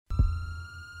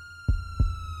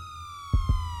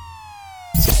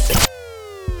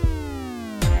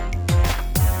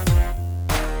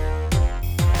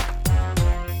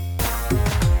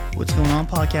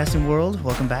podcasting world?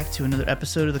 Welcome back to another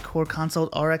episode of the Core Consult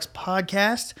RX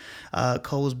podcast.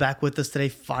 Cole is back with us today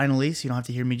finally, so you don't have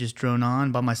to hear me just drone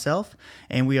on by myself.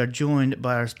 And we are joined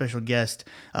by our special guest,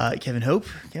 Kevin Hope.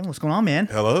 Kevin, what's going on, man?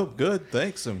 Hello, good,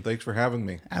 thanks, and thanks for having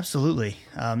me. Absolutely.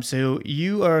 So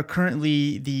you are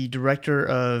currently the Director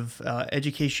of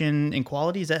Education and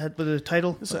Quality, is that the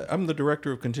title? I'm the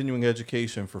Director of Continuing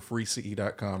Education for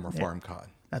FreeCE.com or PharmCon.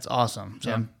 That's awesome.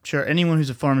 So I'm sure anyone who's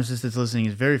a pharmacist that's listening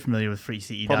is very familiar with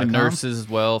FreeCE.com. Probably nurses as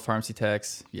well, pharmacy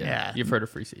techs. Yeah, you've heard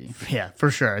of FreeCE. Yeah, for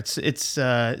sure. It's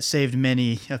saved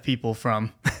many people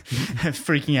from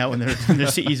freaking out when their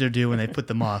CEs are due when they put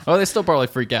them off. Oh, they still probably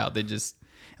freak out. They just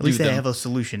at least they have a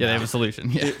solution. Yeah, they have a solution.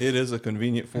 Yeah. It is a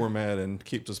convenient format and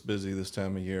keeps us busy this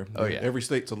time of year. Oh, yeah. Every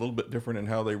state's a little bit different in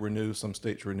how they renew. Some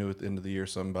states renew at the end of the year,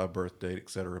 some by birth date, et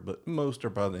cetera, but most are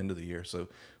by the end of the year. So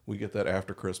we get that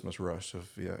after Christmas rush of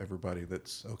everybody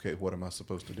that's, okay, what am I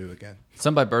supposed to do again?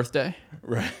 Some by birthday.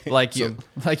 Right. Like you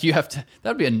have to,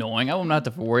 that'd be annoying. I will not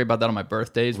have to worry about that on my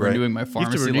birthdays, renewing my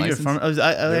pharmacy license.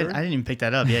 I didn't even pick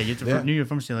that up. Yeah, you have to renew your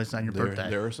pharmacy license on your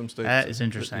birthday. There are some states. That is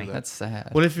interesting. That's sad.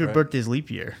 What if your birthday is leap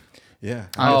year? Yeah.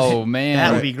 Oh, man.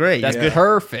 That would be great. That's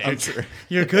perfect. I'm sure.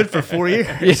 You're good for 4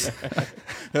 years.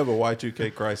 Have a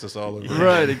Y2K crisis all over.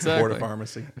 Right, exactly. Board of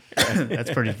Pharmacy. That's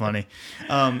pretty funny.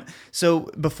 So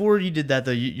before you did that,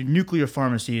 though, your nuclear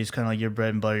pharmacy is kind of like your bread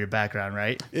and butter, your background,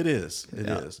 right? It is. It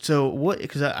is. So what?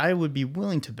 Because I would be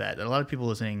willing to bet that a lot of people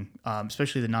listening,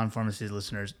 especially the non-pharmacy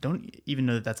listeners, don't even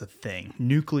know that that's a thing.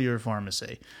 Nuclear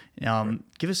pharmacy.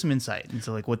 Give us some insight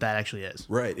into like what that actually is.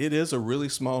 Right. It is a really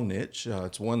small niche.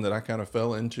 It's one that I kind of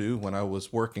fell into when I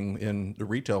was working in the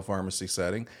retail pharmacy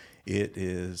setting. It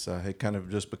is had kind of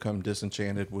just become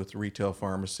disenchanted with retail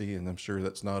pharmacy, and I'm sure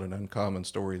that's not an uncommon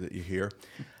story that you hear.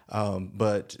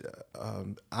 But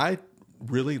I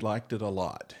really liked it a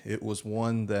lot. It was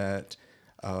one that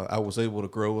I was able to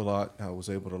grow a lot. I was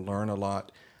able to learn a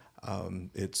lot.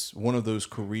 It's one of those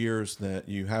careers that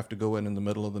you have to go in the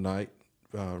middle of the night.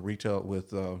 Retail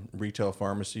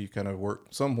pharmacy, you kind of work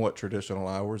somewhat traditional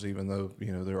hours, even though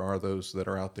there are those that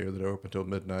are out there that are open until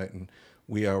midnight and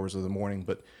wee hours of the morning.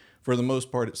 But for the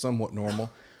most part, it's somewhat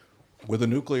normal. With a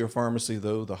nuclear pharmacy,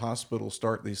 though, the hospitals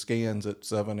start these scans at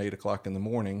 7, 8 o'clock in the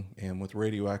morning, and with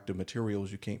radioactive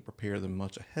materials, you can't prepare them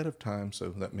much ahead of time. So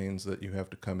that means that you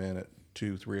have to come in at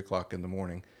 2, 3 o'clock in the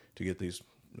morning to get these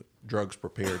drugs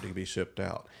prepared to be shipped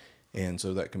out. And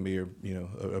so that can be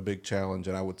a big challenge,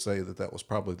 and I would say that was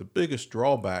probably the biggest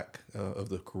drawback of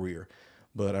the career.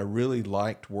 But I really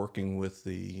liked working with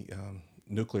the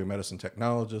nuclear medicine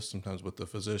technologists, sometimes with the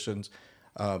physicians,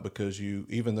 because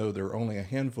even though there are only a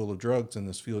handful of drugs in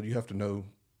this field, you have to know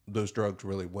those drugs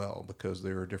really well, because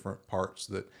there are different parts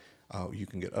that you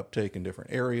can get uptake in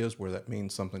different areas where that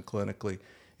means something clinically.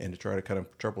 And to try to kind of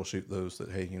troubleshoot those that,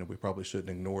 hey, we probably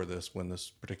shouldn't ignore this when this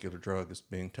particular drug is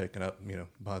being taken up,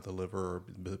 by the liver or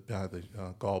by the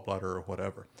gallbladder or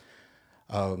whatever.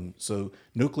 So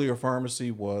nuclear pharmacy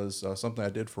was something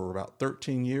I did for about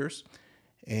 13 years,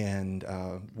 and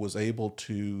was able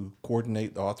to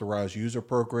coordinate the authorized user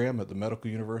program at the Medical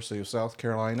University of South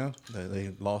Carolina.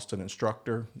 They lost an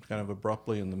instructor kind of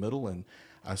abruptly in the middle, and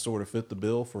I sort of fit the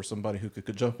bill for somebody who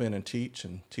could jump in and teach,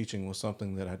 and teaching was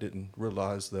something that I didn't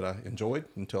realize that I enjoyed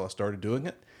until I started doing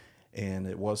it, and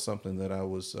it was something that I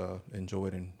was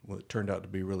enjoyed and it turned out to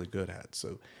be really good at.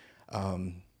 So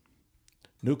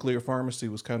nuclear pharmacy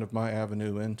was kind of my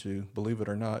avenue into, believe it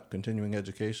or not, continuing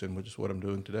education, which is what I'm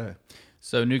doing today.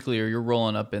 So nuclear, you're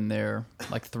rolling up in there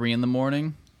like 3 in the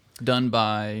morning, done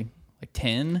by like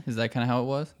 10? Is that kind of how it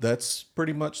was? That's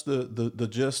pretty much the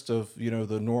gist of,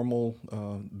 the normal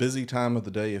busy time of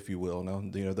the day, if you will. Now,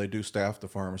 they do staff the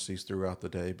pharmacies throughout the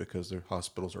day because their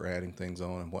hospitals are adding things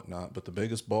on and whatnot. But the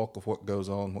biggest bulk of what goes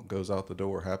on, what goes out the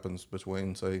door happens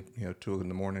between, say, 2 in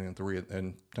the morning and 3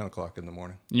 and 10 o'clock in the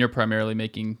morning. And you're primarily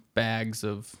making bags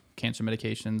of cancer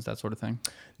medications, that sort of thing?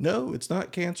 No, it's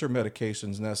not cancer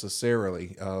medications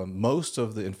necessarily. Most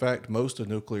of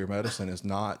nuclear medicine is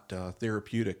not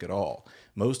therapeutic at all.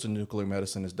 Most of nuclear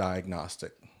medicine is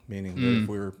diagnostic, meaning that if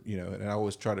we're, and I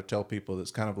always try to tell people that it's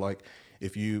kind of like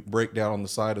if you break down on the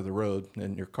side of the road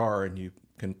in your car and you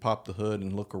can pop the hood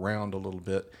and look around a little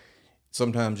bit,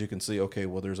 sometimes you can see, okay,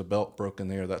 well, there's a belt broken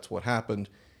there. That's what happened.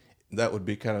 That would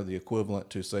be kind of the equivalent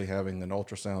to, say, having an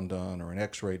ultrasound done or an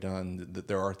x-ray done, that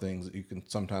there are things that you can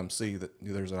sometimes see that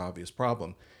there's an obvious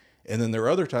problem. And then there are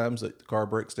other times that the car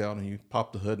breaks down and you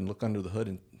pop the hood and look under the hood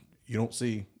and you don't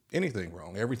see anything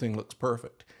wrong. Everything looks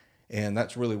perfect. And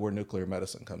that's really where nuclear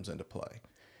medicine comes into play.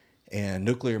 And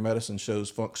nuclear medicine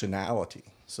shows functionality.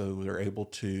 So they're able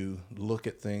to look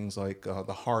at things like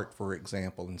the heart, for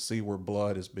example, and see where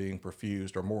blood is being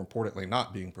perfused, or more importantly,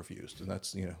 not being perfused. And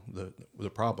that's, the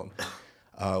problem.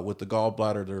 With the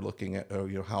gallbladder, they're looking at,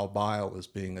 how bile is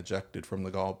being ejected from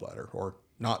the gallbladder or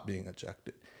not being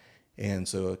ejected. And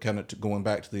so kind of going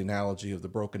back to the analogy of the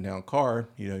broken down car,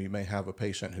 you may have a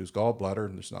patient whose gallbladder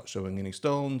and it's not showing any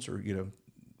stones, or,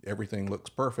 everything looks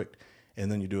perfect. And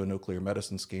then you do a nuclear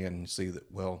medicine scan and you see that,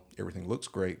 well, everything looks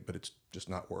great, but it's just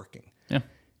not working. Yeah.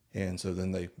 And so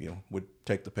then they, would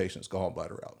take the patient's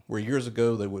gallbladder out. Where years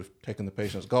ago they would have taken the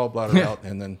patient's gallbladder out,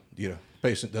 and then,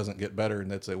 patient doesn't get better,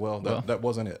 and they'd say, well, that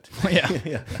wasn't it. Yeah.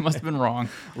 It must have been wrong.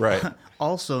 Right.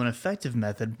 Also an effective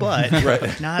method, but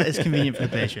not as convenient for the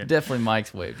patient. Definitely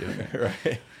Mike's way of doing it.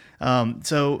 Right.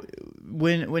 So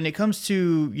when it comes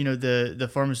to the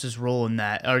pharmacist role in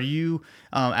that, are you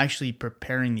actually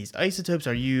preparing these isotopes?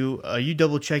 Are you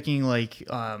double checking whether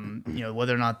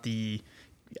or not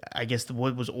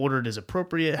what was ordered is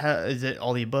appropriate? Is it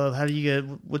all the above? How do you get?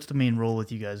 What's the main role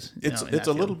with you guys? It's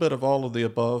a little bit of all of the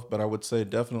above, but I would say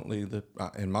definitely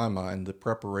in my mind, the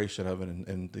preparation of it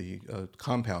and the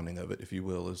compounding of it, if you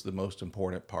will, is the most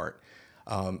important part.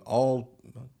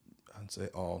 I'd say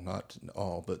all, not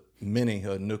all, but many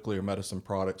nuclear medicine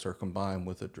products are combined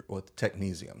with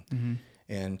technesium. Mm-hmm.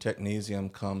 And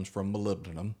technesium comes from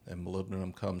molybdenum, and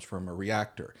molybdenum comes from a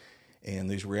reactor. And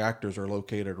these reactors are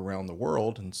located around the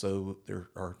world, and so there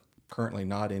are currently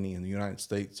not any in the United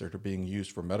States that are being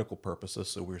used for medical purposes.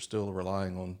 So we're still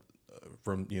relying on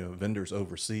from vendors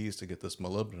overseas to get this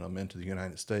molybdenum into the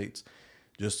United States,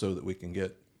 just so that we can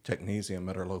get technesium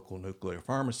at our local nuclear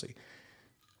pharmacy.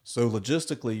 So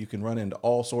logistically, you can run into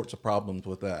all sorts of problems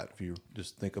with that. If you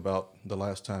just think about the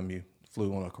last time you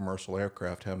flew on a commercial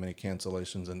aircraft, how many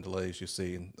cancellations and delays you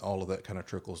see, and all of that kind of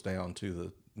trickles down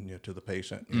to the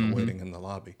patient waiting in the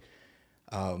lobby.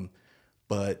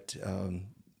 But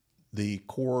the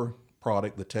core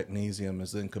product, the technesium,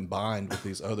 is then combined with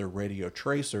these other radio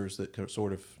tracers that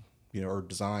sort of are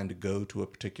designed to go to a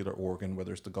particular organ,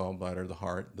 whether it's the gallbladder, the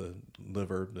heart, the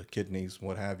liver, the kidneys,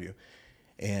 what have you.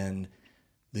 And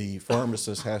the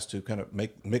pharmacist has to kind of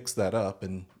mix that up,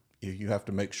 and you have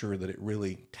to make sure that it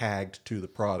really tagged to the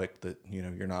product, that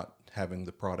you're not having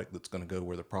the product that's going to go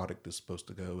where the product is supposed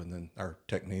to go, and then our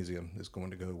technesium is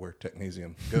going to go where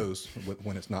technesium goes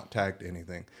when it's not tagged to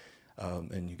anything,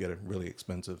 and you get a really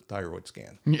expensive thyroid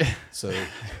scan. Yeah.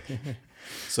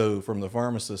 So from the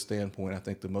pharmacist standpoint, I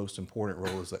think the most important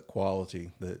role is that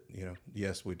quality that,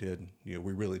 yes, we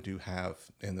really do have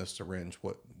in this syringe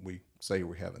what we say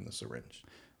we have in the syringe.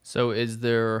 So is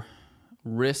there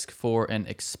risk for an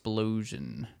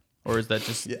explosion, or is that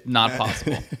just not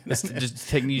possible? Just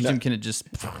technesium, can it just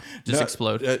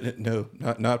explode? No,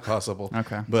 not possible.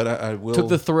 Okay. But I will... Took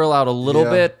the thrill out a little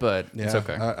bit, but it's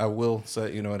okay. I will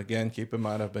say, and again, keep in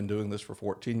mind, I've been doing this for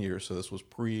 14 years, so this was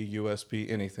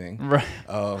pre-USP anything. Right.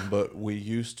 But we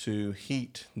used to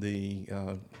heat the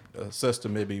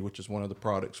sestamib, which is one of the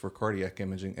products for cardiac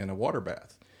imaging, in a water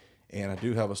bath. And I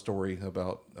do have a story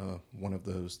about one of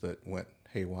those that went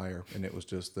haywire, and it was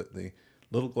just that the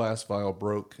little glass vial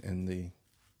broke in the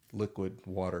liquid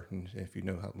water, and if you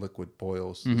know how liquid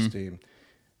boils, the steam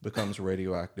becomes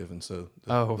radioactive, and so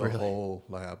the whole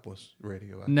lab was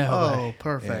radioactive. No,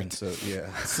 perfect. And so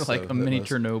it's like a mini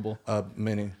Chernobyl.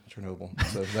 Mini Chernobyl.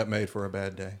 So that made for a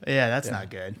bad day. Yeah, that's not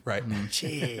good. Right.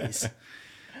 Jeez.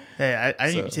 Hey,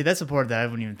 I didn't see that's the part that I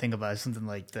wouldn't even think about. Something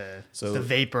like the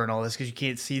vapor and all this, because you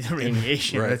can't see the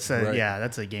radiation. Right,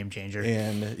 that's a game changer.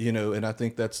 And and I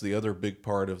think that's the other big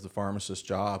part of the pharmacist's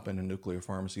job in a nuclear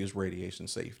pharmacy is radiation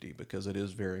safety, because it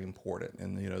is very important.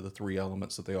 And the three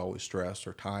elements that they always stress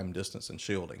are time, distance, and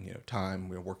shielding. Time,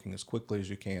 we're working as quickly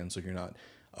as you can, so you're not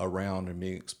around and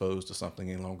being exposed to something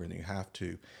any longer than you have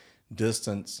to.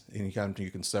 Distance, anytime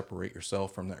you can separate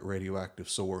yourself from that radioactive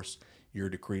source, you're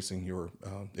decreasing your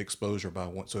exposure by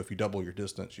one. So if you double your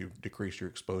distance, you decrease your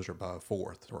exposure by a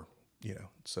fourth, or,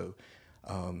 so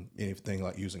anything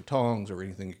like using tongs or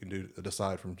anything you can do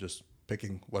aside from just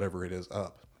picking whatever it is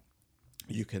up,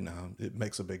 you can, it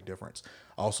makes a big difference.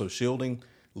 Also shielding,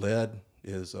 lead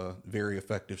is a very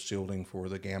effective shielding for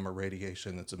the gamma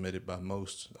radiation that's emitted by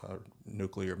most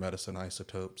nuclear medicine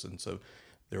isotopes. And so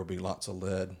there will be lots of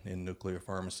lead in nuclear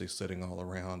pharmacy sitting all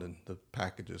around, and the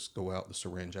packages go out. The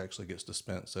syringe actually gets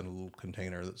dispensed in a little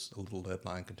container that's a little lead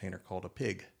line container called a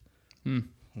pig.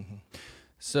 Mm-hmm.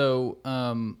 So,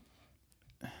 I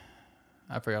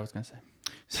forgot what I was going to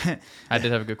say. I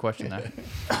did have a good question there.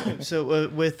 So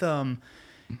with, I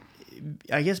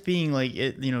guess being like,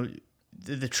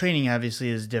 the training obviously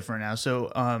is different now.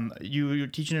 So you're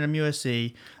teaching at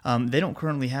MUSC. They don't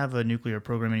currently have a nuclear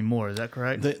program anymore. Is that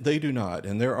correct? They do not,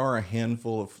 and there are a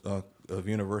handful of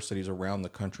universities around the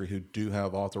country who do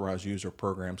have authorized user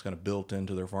programs kind of built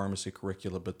into their pharmacy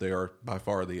curricula, but they are by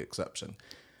far the exception.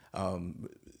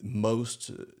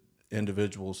 Most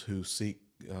individuals who seek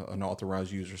an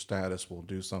authorized user status will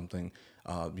do something.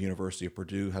 University of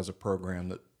Purdue has a program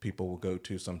that people will go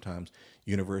to sometimes.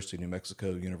 University of New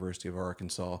Mexico, University of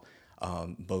Arkansas,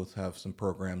 both have some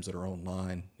programs that are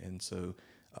online, and so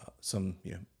some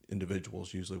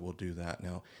individuals usually will do that.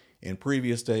 Now, in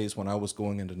previous days, when I was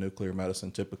going into nuclear medicine,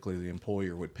 typically the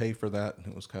employer would pay for that, and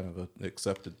it was kind of an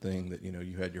accepted thing that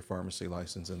you had your pharmacy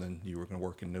license and then you were going to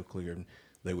work in nuclear, and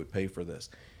they would pay for this.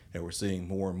 And we're seeing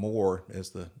more and more as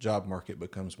the job market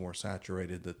becomes more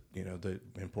saturated that the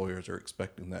employers are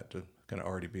expecting that to kind of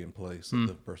already be in place. That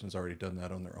the person's already done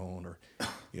that on their own, or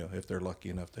if they're lucky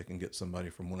enough, they can get somebody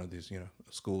from one of these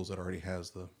schools that already has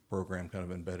the program kind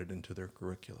of embedded into their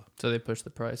curricula. So they push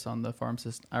the price on the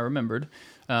pharmacist. I remembered.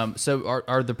 So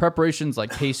are the preparations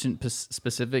like patient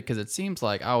specific? Because it seems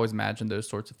like I always imagined those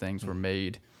sorts of things were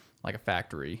made like a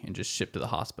factory and just shipped to the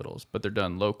hospitals, but they're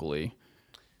done locally.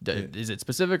 Is it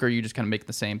specific, or are you just kind of making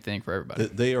the same thing for everybody?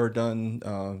 They are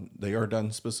done. They are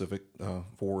done specific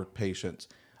for patients.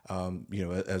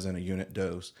 As in a unit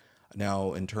dose.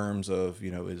 Now, in terms of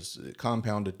is it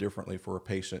compounded differently for a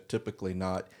patient? Typically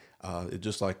not.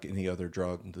 Just like any other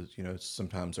drug,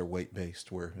 sometimes they're weight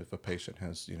based. Where if a patient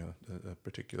has a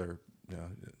particular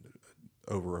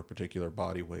over a particular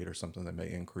body weight or something, that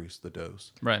may increase the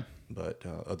dose. Right. But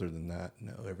other than that,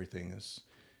 no, everything is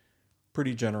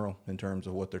pretty general in terms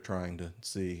of what they're trying to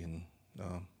see and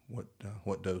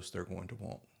what dose they're going to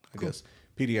want. I guess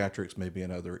pediatrics may be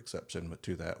another exception, but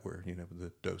to that where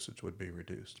the dosage would be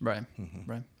reduced. Right.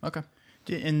 Right. Okay.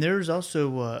 And there's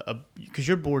also because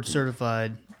you're board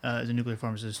certified as a nuclear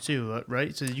pharmacist too,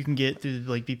 right? So you can get through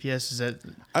like BPS. Is that?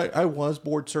 I was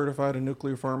board certified in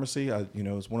nuclear pharmacy.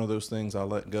 It's one of those things I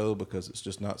let go because it's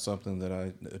just not something that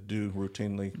I do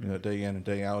routinely, day in and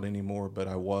day out anymore. But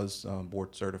I was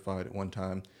board certified at one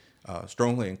time.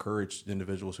 Strongly encouraged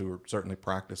individuals who are certainly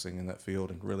practicing in that field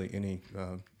and really any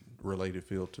related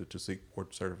field to seek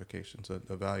board certification. It's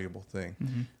a valuable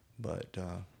thing. But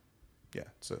yeah,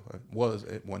 so I was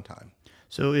at one time.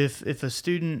 So if a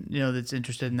student that's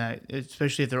interested in that,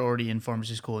 especially if they're already in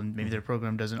pharmacy school and maybe their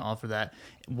program doesn't offer that,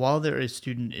 while they're a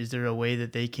student, is there a way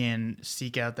that they can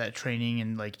seek out that training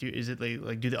and do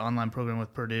the online program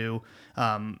with Purdue,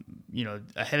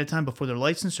 ahead of time before they're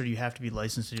licensed, or do you have to be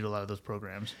licensed to do a lot of those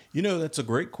programs? That's a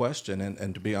great question,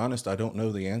 and to be honest, I don't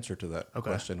know the answer to that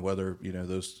question. Whether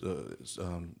those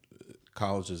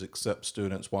colleges accept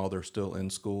students while they're still in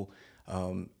school.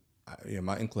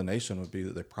 My inclination would be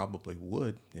that they probably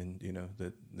would, and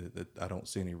that I don't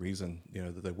see any reason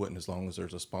that they wouldn't, as long as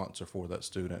there's a sponsor for that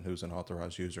student who's an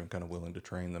authorized user and kind of willing to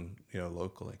train them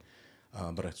locally.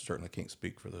 But I certainly can't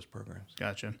speak for those programs.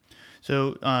 Gotcha.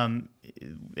 So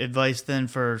advice then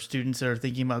for students that are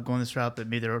thinking about going this route, but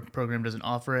maybe their program doesn't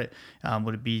offer it,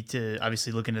 would it be to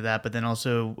obviously look into that, but then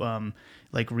also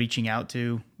reaching out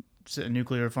to a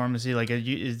nuclear pharmacy,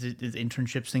 is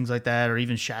internships, things like that, or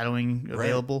even shadowing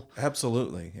available? Right.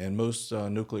 Absolutely. And most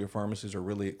nuclear pharmacies are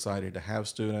really excited to have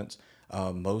students.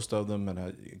 Most of them,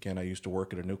 and I used to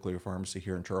work at a nuclear pharmacy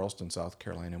here in Charleston, South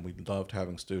Carolina, and we loved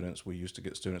having students. We used to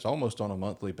get students almost on a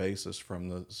monthly basis from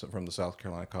the South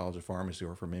Carolina College of Pharmacy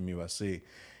or from MUSC,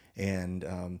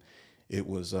 and it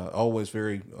was always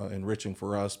very enriching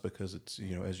for us because it's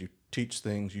as you teach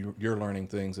things, you're learning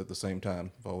things at the same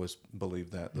time. I've always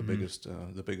believed that the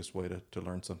biggest way to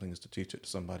learn something is to teach it to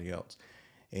somebody else,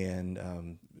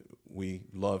 and we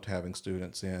loved having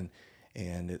students in,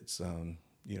 and it's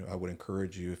I would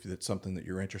encourage you, if it's something that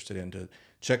you're interested in, to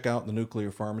check out the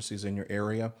nuclear pharmacies in your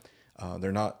area.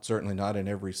 They're certainly not in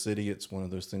every city. It's one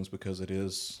of those things because it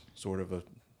is sort of a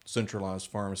centralized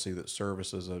pharmacy that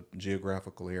services a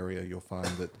geographical area. You'll find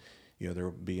that there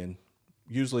will be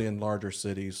usually in larger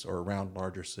cities or around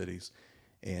larger cities,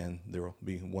 and there will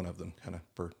be one of them kind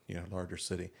of per larger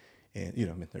city. And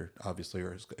there obviously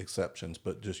are exceptions,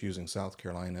 but just using South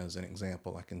Carolina as an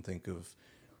example, I can think of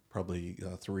probably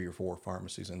 3 or 4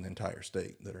 pharmacies in the entire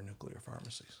state that are nuclear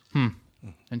pharmacies.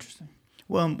 Interesting.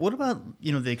 Well, what about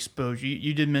the exposure?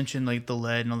 You did mention the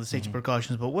lead and all the safety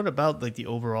precautions, but what about the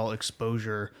overall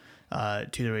exposure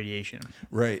to the radiation?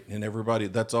 Right, and everybody,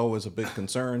 that's always a big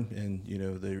concern, and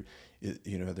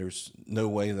there's no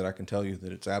way that I can tell you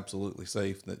that it's absolutely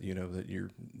safe, that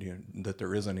that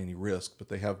there isn't any risk, but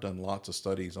they have done lots of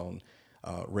studies on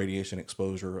radiation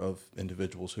exposure of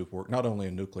individuals who've worked not only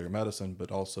in nuclear medicine,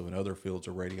 but also in other fields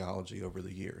of radiology over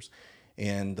the years.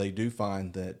 And they do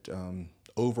find that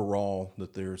overall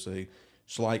that there's a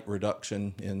slight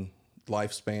reduction in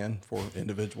lifespan for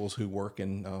individuals who work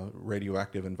in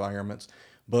radioactive environments.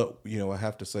 But, I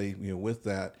have to say, with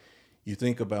that, you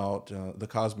think about the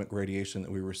cosmic radiation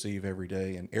that we receive every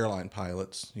day, and airline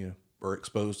pilots, are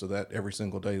exposed to that every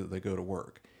single day that they go to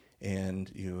work.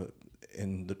 And,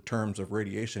 in the terms of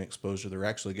radiation exposure, they're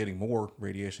actually getting more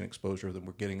radiation exposure than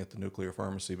we're getting at the nuclear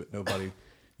pharmacy, but nobody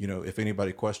if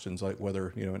anybody questions like whether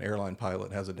an airline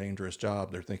pilot has a dangerous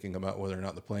job, they're thinking about whether or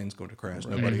not the plane's going to crash.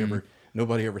 Right.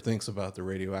 Nobody ever thinks about the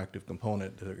radioactive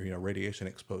component, radiation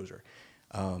exposure.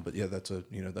 But yeah, that's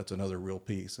another real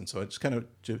piece. And so I just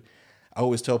I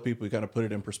always tell people, you kind of put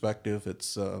it in perspective.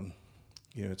 It's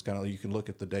it's kind of, you can look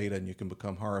at the data and you can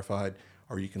become horrified,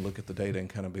 or you can look at the data and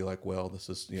kind of be like, well, this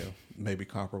is, maybe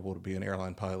comparable to be an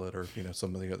airline pilot, or,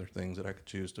 some of the other things that I could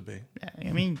choose to be. Yeah,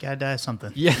 I mean, gotta die of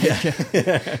something.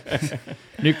 Yeah.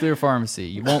 Nuclear pharmacy.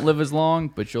 You won't live as long,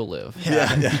 but you'll live.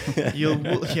 Yeah. You'll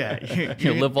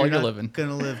live while you're living. Going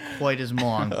to live quite as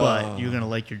long, but you're going to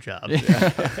like your job.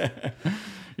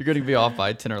 You're going to be off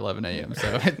by 10 or 11 a.m.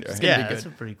 So it's going to be good. That's a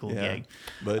pretty cool gig.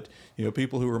 But,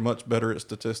 people who are much better at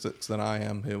statistics than I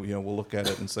am, will look at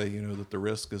it and say, that the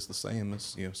risk is the same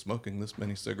as, smoking this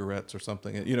many cigarettes or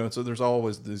something. So there's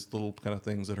always these little kind of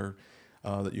things that are,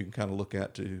 that you can kind of look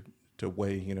at to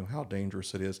weigh, how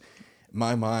dangerous it is. In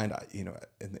my mind, at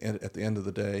the end of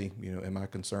the day, am I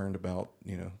concerned about,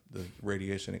 the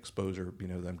radiation exposure,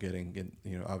 that I'm getting?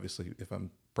 And, obviously, if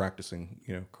I'm practicing,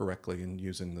 correctly and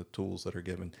using the tools that are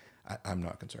given, I'm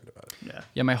not concerned about it.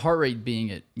 Yeah. My heart rate being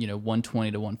at,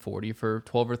 120 to 140 for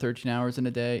 12 or 13 hours in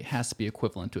a day has to be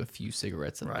equivalent to a few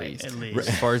cigarettes at least.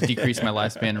 As far as decrease my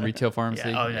lifespan in retail pharmacy.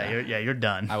 You're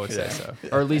done. I would say so.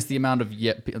 Or at least the amount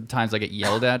of times I get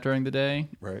yelled at during the day.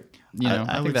 Right.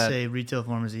 I would say retail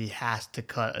pharmacy has to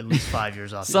cut at least 5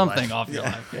 years off something your life. off your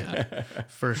life. Yeah.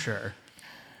 For sure.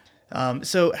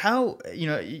 So how,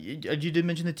 you did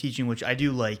mention the teaching, which I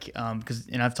do like, because,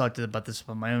 and I've talked about this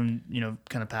about my own,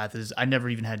 kind of path, is I never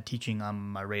even had teaching on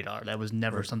my radar. That was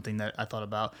never something that I thought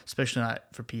about, especially not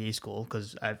for PA school.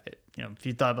 Cause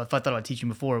if I thought about teaching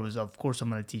before, it was, of course, I'm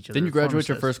going to teach. Didn't you graduate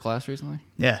your first class recently?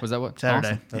 Yeah. Was that what? Saturday.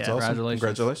 Awesome. That's awesome.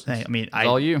 Congratulations. Hey, I mean,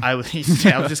 all you. I was just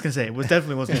going to say, it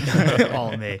definitely wasn't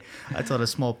all of me. I taught a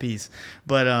small piece,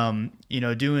 but,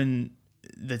 doing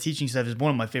the teaching stuff is one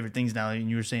of my favorite things now, and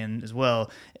you were saying as well,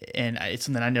 and it's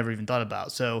something I never even thought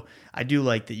about. So I do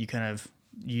like that you kind of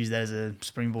use that as a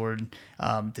springboard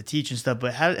to teach and stuff.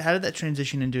 But how did that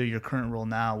transition into your current role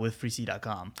now with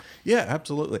freec.com? Yeah,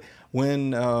 absolutely.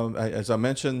 When, as I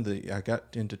mentioned, I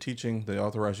got into teaching the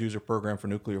Authorized User Program for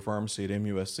Nuclear Pharmacy at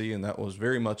MUSC, and that was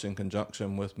very much in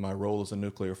conjunction with my role as a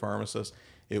nuclear pharmacist.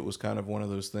 It was kind of one of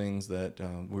those things that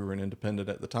we were an independent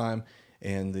at the time,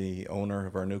 and the owner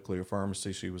of our nuclear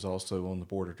pharmacy, she was also on the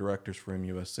board of directors for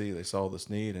MUSC. They saw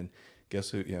this need, and guess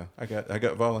who? Yeah, I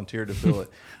got volunteered to fill it,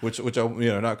 which I'm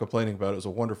not complaining about. It was a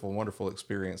wonderful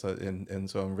experience, and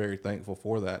so I'm very thankful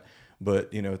for that.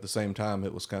 But at the same time,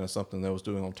 it was kind of something that I was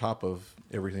doing on top of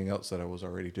everything else that I was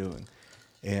already doing.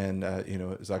 And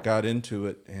as I got into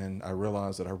it, and I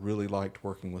realized that I really liked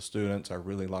working with students. I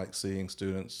really liked seeing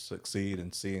students succeed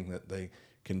and seeing that they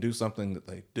can do something that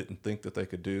they didn't think that they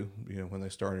could do, when they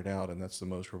started out, and that's the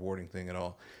most rewarding thing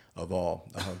of all.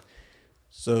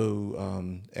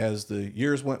 So as the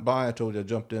years went by, I told you I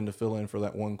jumped in to fill in for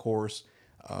that one course.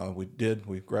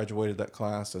 We graduated that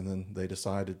class, and then they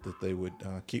decided that they would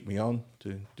keep me on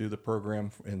to do the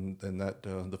program, and that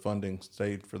the funding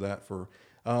stayed for that for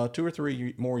 2 or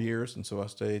 3 more years, and so I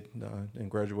stayed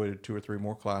and graduated 2 or 3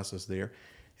 more classes there,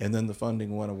 and then the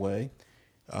funding went away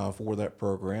for that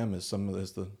program as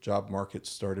the job market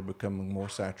started becoming more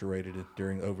saturated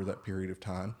over that period of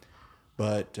time.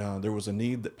 But there was a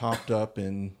need that popped up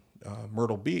in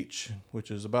Myrtle Beach,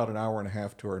 which is about an hour and a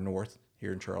half to our north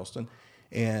here in Charleston,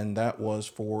 and that was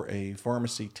for a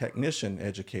pharmacy technician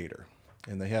educator.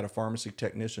 And they had a pharmacy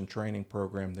technician training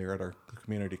program there at our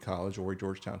community college, Horry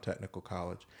Georgetown Technical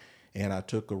College, and I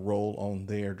took a role on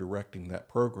there directing that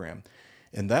program.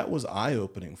 And that was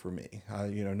eye-opening for me.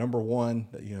 Number one,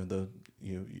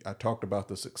 I talked about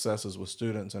the successes with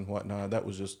students and whatnot. That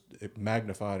was just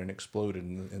magnified and exploded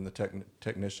in the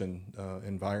technician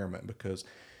environment, because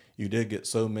you did get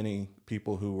so many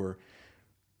people who were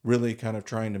really kind of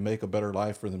trying to make a better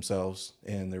life for themselves,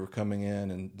 and they were coming in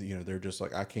and they're just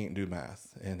like, I can't do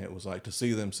math. And it was like to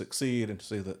see them succeed and to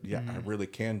see that I really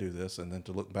can do this, and then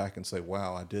to look back and say,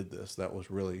 wow, I did this. That was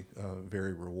really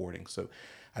very rewarding. So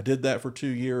I did that for 2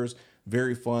 years.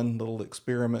 Very fun little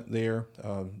experiment there.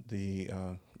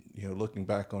 Looking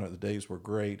back on it, the days were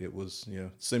great. It was,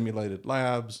 simulated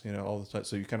labs, all the time.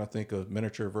 So you kind of think a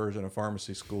miniature version of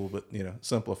pharmacy school, but,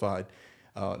 simplified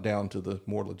down to the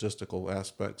more logistical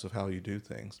aspects of how you do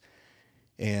things.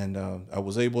 And I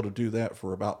was able to do that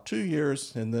for about 2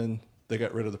 years, and then they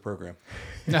got rid of the program.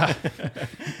 I'll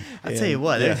tell you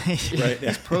what, right?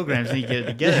 These programs need to get it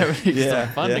together. Some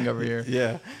funding over here.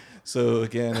 Yeah. So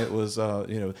again, it was,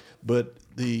 but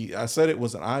I said it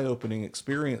was an eye-opening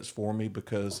experience for me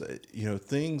because,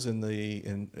 things and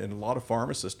a lot of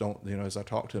pharmacists don't, as I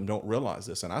talk to them, don't realize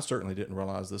this. And I certainly didn't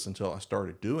realize this until I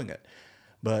started doing it.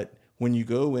 But when you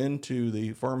go into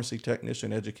the pharmacy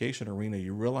technician education arena,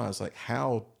 you realize like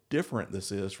how different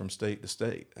this is from state to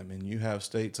state. I mean, you have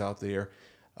states out there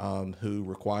who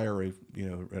require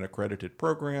an accredited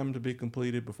program to be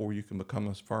completed before you can become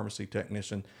a pharmacy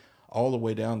technician, all the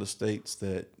way down to states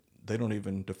that they don't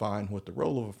even define what the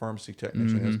role of a pharmacy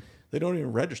technician is. They don't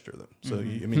even register them. So,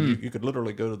 you could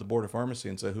literally go to the Board of Pharmacy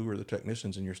and say, who are the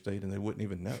technicians in your state? And they wouldn't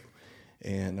even know.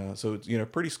 And so it's,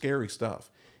 pretty scary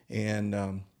stuff.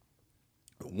 And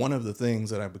one of the things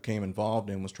that I became involved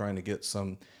in was trying to get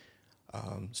some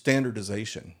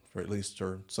standardization, or at least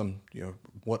or some,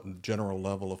 what general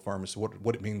level of pharmacy,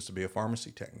 what it means to be a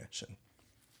pharmacy technician.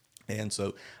 And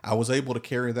so I was able to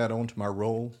carry that on to my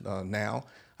role now.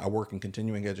 I work in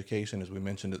continuing education, as we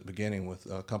mentioned at the beginning,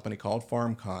 with a company called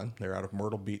PharmCon. They're out of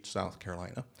Myrtle Beach, South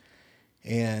Carolina.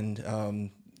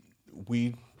 And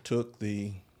we took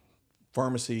the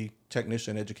pharmacy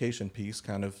technician education piece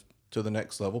kind of to the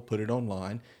next level, put it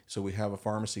online. So we have a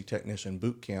pharmacy technician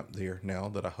boot camp there now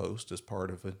that I host as part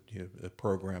of a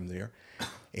program there.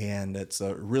 And it's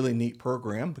a really neat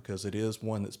program because it is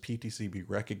one that's PTCB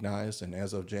recognized. And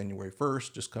as of January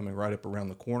 1st, just coming right up around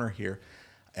the corner here,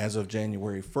 as of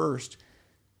January 1st,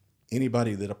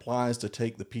 anybody that applies to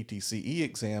take the PTCE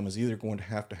exam is either going to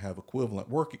have equivalent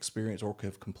work experience or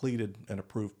have completed an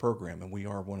approved program. And we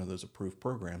are one of those approved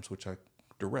programs, which I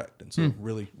direct. And so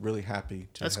really, really happy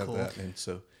to have cool. that. And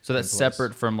so that's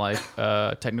separate from like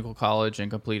technical college and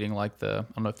completing like I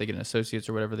don't know if they get an associates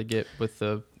or whatever they get with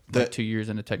the 2 years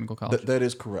into technical college. That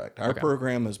is correct. Our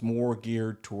program is more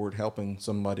geared toward helping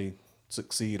somebody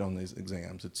succeed on these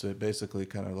exams. It's basically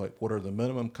kind of like, what are the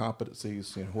minimum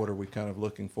competencies? What are we kind of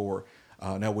looking for?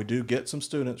 Now we do get some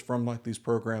students from like these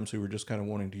programs who are just kind of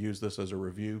wanting to use this as a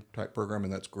review type program,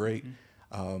 and that's great.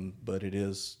 But it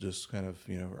is just kind of,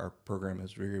 our program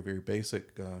is very, very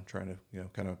basic, trying to,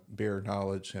 kind of bear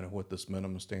knowledge, what this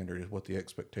minimum standard is, what the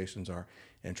expectations are,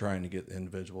 and trying to get the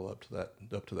individual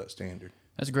up to that standard.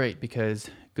 That's great because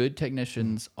good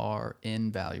technicians are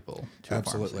invaluable to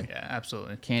Absolutely. a pharmacy. Yeah,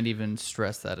 absolutely. Can't even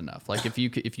stress that enough. Like if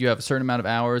you have a certain amount of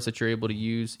hours that you're able to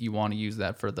use, you want to use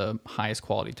that for the highest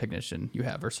quality technician you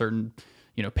have, or certain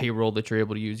payroll that you're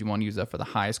able to use. You want to use that for the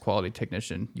highest quality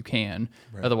technician you can.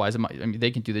 Right. Otherwise,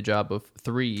 they can do the job of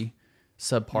 3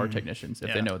 subpar technicians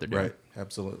if they know what they're doing. Right.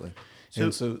 Absolutely. So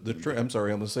I'm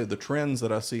going to say the trends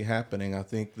that I see happening, I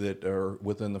think that are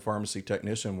within the pharmacy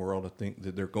technician world, I think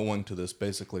that they're going to this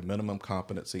basically minimum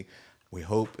competency. We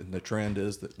hope, and the trend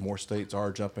is that more states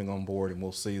are jumping on board, and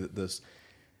we'll see that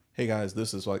hey guys,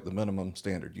 this is like the minimum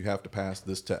standard. You have to pass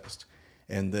this test.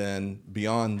 And then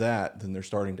beyond that, then they're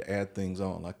starting to add things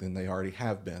on, like then they already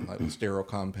have been, like with sterile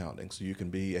compounding. So you can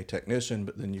be a technician,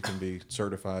 but then you can be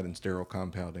certified in sterile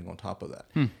compounding on top of that.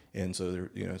 And so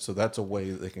so that's a way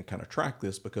that they can kind of track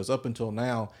this, because up until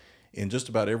now, in just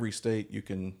about every state, you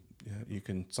can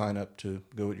sign up to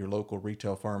go at your local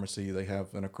retail pharmacy. They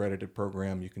have an accredited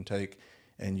program you can take,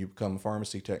 and you become a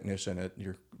pharmacy technician at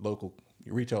your local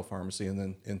retail pharmacy. And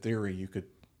then in theory, you could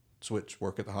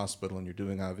work at the hospital, and you're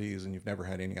doing IVs, and you've never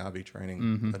had any IV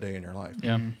training a day in your life.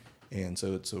 Yeah. And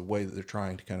so it's a way that they're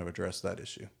trying to kind of address that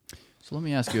issue. So let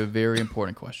me ask you a very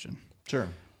important question. Sure.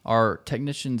 Are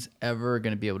technicians ever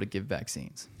going to be able to give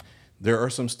vaccines? There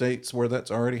are some states where that's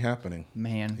already happening.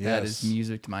 Man, yes. That is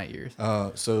music to my ears.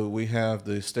 So we have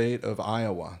the state of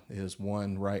Iowa is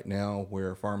one right now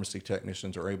where pharmacy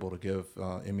technicians are able to give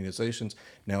immunizations.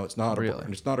 Now it's not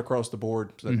it's not across the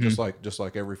board, just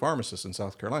like every pharmacist in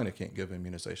South Carolina can't give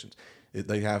immunizations.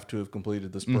 They have to have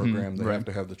completed this program. They have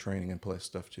to have the training in place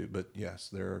stuff too. But yes,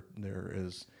 there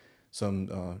is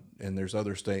some, and there's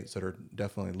other states that are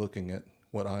definitely looking at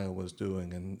what Iowa's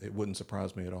doing, and it wouldn't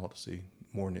surprise me at all to see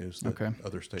more news that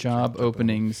other states. Job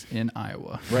openings in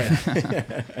Iowa. Right.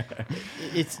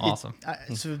 It's awesome.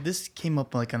 So this came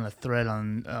up like on a thread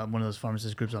on one of those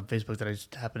pharmacist groups on Facebook that I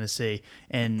just happened to see,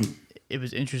 and it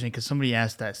was interesting because somebody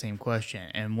asked that same question,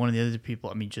 and one of the other people,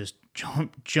 I mean, just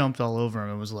jumped all over him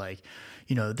and was like,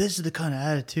 this is the kind of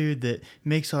attitude that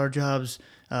makes our jobs,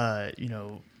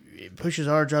 it pushes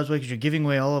our jobs away because you're giving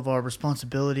away all of our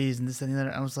responsibilities and this and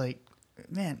that. I was like,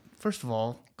 man, first of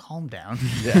all, calm down.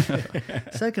 Yeah.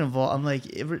 Second of all, I'm like,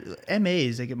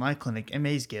 MAs, like at my clinic,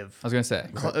 MAs give. I was going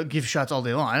to say. Give shots all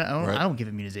day long. I don't give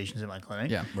immunizations at my clinic.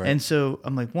 Yeah. Right. And so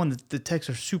I'm like, one, the techs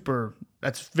are super,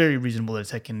 that's very reasonable that a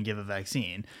tech can give a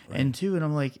vaccine. Right. And two, and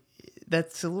I'm like,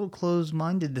 that's a little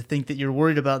closed-minded to think that you're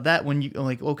worried about that when I'm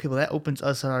like, okay, well, that opens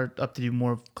us up to do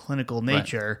more clinical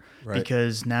nature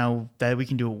because now that we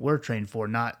can do what we're trained for,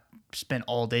 not spent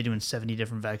all day doing 70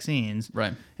 different vaccines.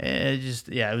 Right.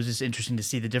 It was just interesting to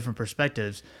see the different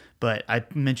perspectives. But I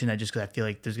mentioned that just because I feel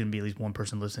like there's going to be at least one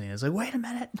person listening that's like, wait a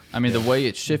minute. I mean, the way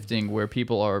it's shifting where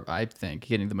people are, I think,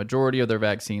 getting the majority of their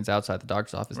vaccines outside the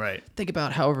doctor's office. Right. Think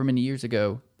about however many years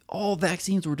ago, all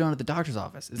vaccines were done at the doctor's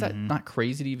office. Is that not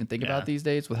crazy to even think about these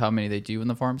days with how many they do in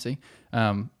the pharmacy?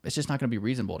 It's just not going to be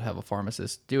reasonable to have a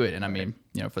pharmacist do it. And I mean,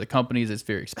 for the companies, it's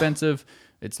very expensive.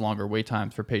 It's longer wait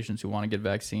times for patients who want to get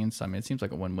vaccines. So, I mean, it seems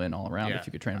like a win-win all around if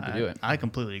you could train them to do it. I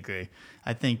completely agree.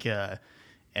 I think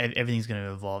everything's going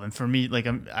to evolve. And for me, like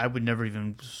I would never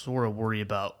even sort of worry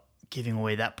about giving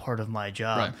away that part of my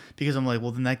job because I'm like,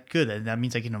 well, then that's good. That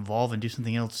means I can evolve and do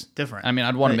something else different. I mean,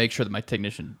 I'd want to make sure that my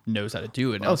technician knows how to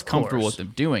do it and I was comfortable with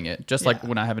them doing it. Just like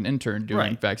when I have an intern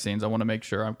doing vaccines, I want to make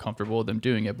sure I'm comfortable with them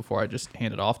doing it before I just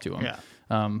hand it off to them. Yeah.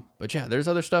 But yeah, there's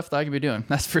other stuff that I can be doing.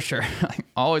 That's for sure.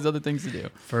 Always other things to do.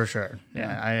 For sure.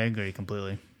 Yeah, I agree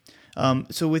completely.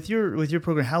 So with your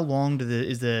program, how long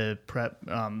is the prep?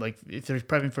 Like if they're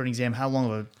prepping for an exam, how long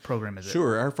of a program is it?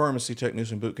 Sure, our pharmacy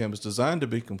technician boot camp is designed to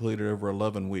be completed over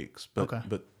 11 weeks, but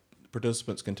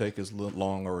participants can take as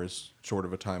long or as short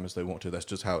of a time as they want to. That's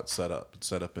just how it's set up. It's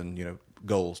set up in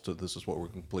goals to this is what we're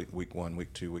complete week 1,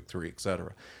 week 2, week 3,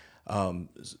 etc.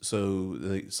 So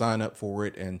they sign up for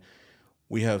it, and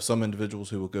we have some individuals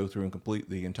who will go through and complete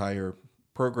the entire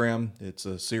program. It's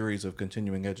a series of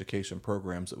continuing education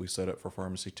programs that we set up for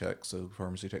pharmacy techs. So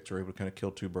pharmacy techs are able to kind of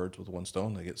kill two birds with one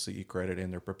stone. They get CE credit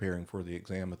and they're preparing for the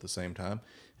exam at the same time,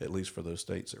 at least for those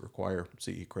states that require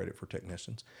CE credit for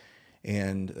technicians.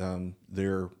 And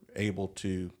they're able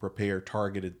to prepare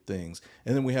targeted things.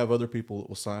 And then we have other people that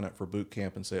will sign up for boot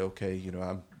camp and say, okay,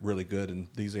 I'm really good in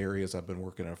these areas. I've been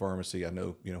working in a pharmacy. I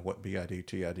know, what BID,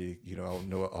 TID, I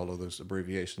know all of those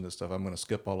abbreviations and stuff. I'm going to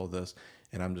skip all of this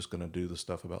and I'm just going to do the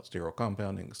stuff about sterile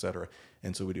compounding, et cetera.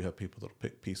 And so we do have people that'll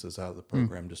pick pieces out of the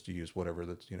program just to use whatever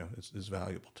that's, is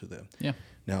valuable to them. Yeah.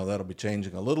 Now that'll be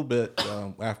changing a little bit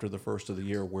after the first of the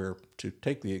year, where to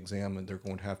take the exam and they're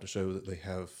going to have to show that they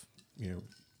have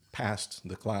passed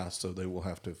the class, so they will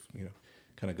have to,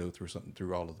 kind of go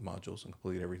through all of the modules and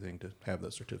complete everything to have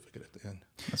that certificate at the end.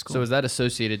 That's cool. So is that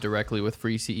associated directly with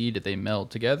Free CE? Did they meld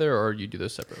together, or you do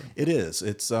those separately? It is.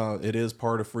 It is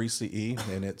part of Free CE,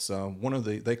 and it's one of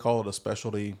they call it a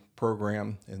specialty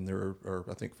program, and there are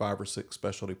I think 5 or 6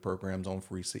 specialty programs on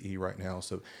Free CE right now.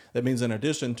 So that means in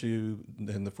addition to,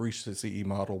 and the Free CE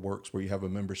model works where you have a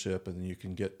membership and you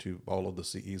can get to all of the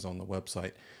CEs on the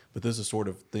website. But this is sort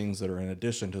of things that are in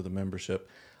addition to the membership.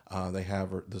 They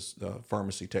have this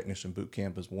pharmacy technician boot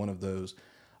camp is one of those.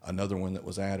 Another one that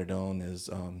was added on is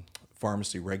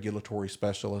pharmacy regulatory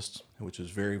specialists, which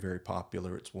is very, very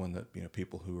popular. It's one that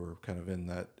people who are kind of in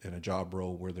a job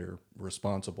role where they're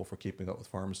responsible for keeping up with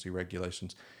pharmacy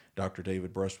regulations. Dr.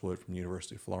 David Brushwood from the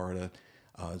University of Florida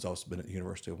has also been at the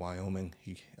University of Wyoming.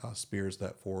 He spears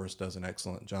that for us, does an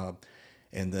excellent job.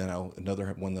 And then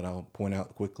another one that I'll point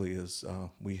out quickly is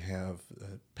we have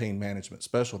pain management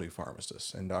specialty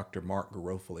pharmacists, and Dr. Mark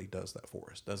Garofoli does that for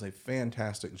us. Does a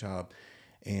fantastic job,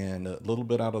 and a little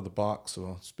bit out of the box. So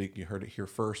I'll speak. You heard it here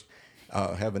first.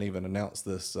 Haven't even announced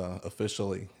this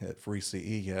officially at Free CE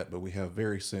yet, but we have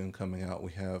very soon coming out.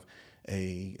 We have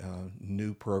a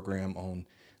new program on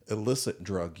illicit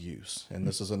drug use, and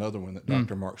this is another one that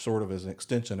Dr. Mark sort of is an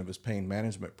extension of his pain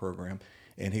management program.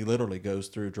 And he literally goes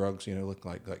through drugs, look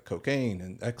like cocaine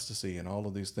and ecstasy and all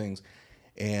of these things.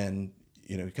 And,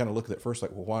 you kind of look at it first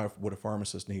like, well, why would a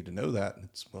pharmacist need to know that? And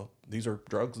it's, well, these are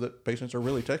drugs that patients are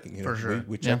really taking. For sure.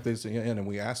 We check these in and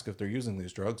we ask if they're using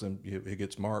these drugs, and it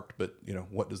gets marked. But,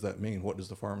 what does that mean? What does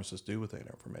the pharmacist do with that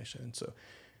information? And so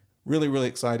really, really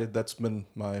excited. That's been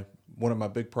one of my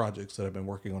big projects that I've been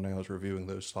working on now, is reviewing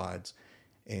those slides.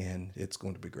 and it's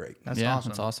going to be great. That's yeah, awesome.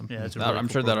 that's awesome. Yeah, it's a I'm really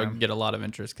sure cool that'll program. get a lot of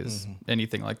interest because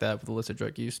anything like that with illicit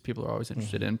drug use, people are always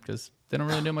interested in because they don't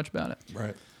really know much about it.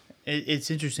 Right. It's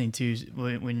interesting too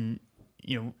when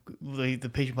you know the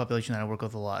patient population that I work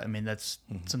with a lot. I mean, that's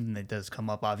something that does come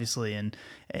up obviously, and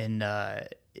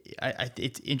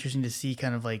it's interesting to see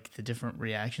kind of like the different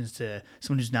reactions to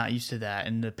someone who's not used to that,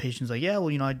 and the patient's like, yeah, well,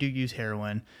 you know, I do use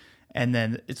heroin. And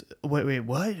then it's wait,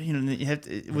 what? You know, you have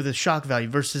to, with a shock value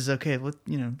versus okay,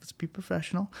 let's be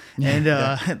professional and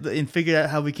and figure out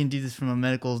how we can do this from a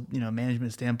medical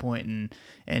management standpoint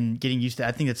and getting used to.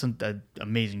 I think that's some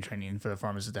amazing training for the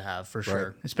pharmacist to have for sure,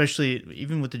 Right. especially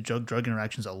even with the drug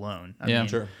interactions alone. I mean,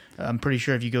 Sure. I'm pretty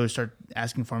sure if you go start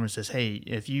asking pharmacists, hey,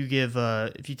 if you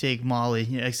take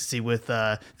Molly ecstasy with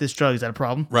this drug, is that a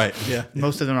problem? Right. Yeah.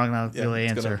 Most of them are not going to Yeah, really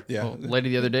it's answer. gonna- Well, lady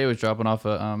the other day was dropping off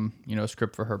a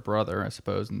script for her brother, I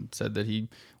suppose, and said that he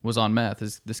was on meth.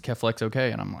 Is this Keflex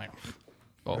okay? And I'm like,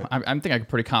 well, Right. I think I could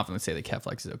pretty confidently say that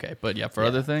Keflex is okay. But yeah, for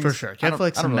other things, For sure. I don't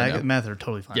Keflex and really know. meth are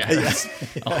totally fine. Yeah, yes,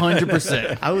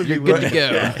 100%. I would be You're good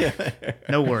willing- to go.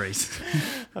 No worries.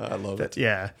 I love it.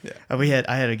 Yeah. Yeah.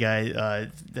 I had a guy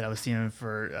that I was seeing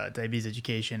for diabetes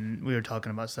education. We were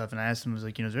talking about stuff, and I asked him, I was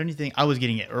like, is there anything? I was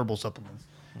getting herbal supplements.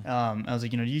 I was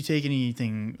like, do you take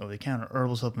anything over the counter,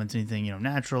 herbal supplements, anything,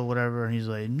 natural, whatever? And he's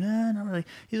like, nah, not really.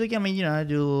 He's like, I mean, I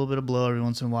do a little bit of blow every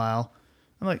once in a while.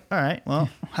 I'm like, all right, well,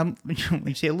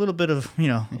 you say a little bit of,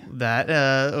 that.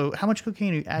 How much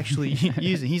cocaine are you actually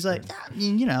using? He's like, I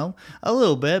mean, a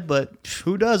little bit, but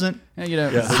who doesn't?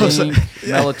 Yeah, Yeah. zinc,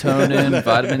 melatonin,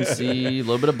 vitamin C, a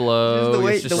little bit of blow.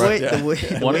 It's just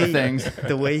one of the things.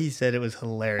 The way he said it was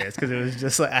hilarious because it was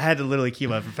just like I had to literally keep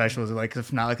my professionalism, like,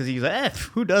 if not, because he was like,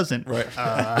 who doesn't? Right.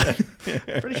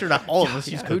 Pretty sure not all of us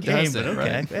use who cocaine, but doesn't,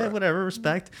 okay, right? yeah, whatever,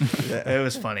 respect. It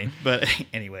was funny, but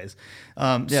anyways,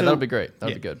 Yeah, so- that'll be great.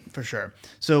 That'll be good. for sure.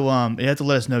 So you have to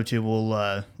let us know too.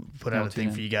 We'll put out Oh, a thing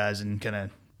yeah. for you guys and kind of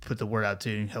put the word out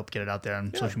to help get it out there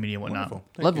on social media and whatnot. Wonderful.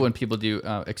 Thank Love it you. when people do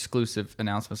exclusive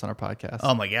announcements on our podcast.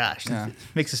 Oh my gosh, Yeah. it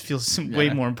makes us feel way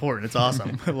Yeah. more important. It's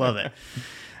awesome. I love it.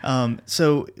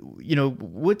 So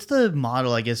what's the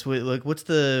model? I guess what's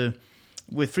the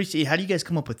with Free CE? How do you guys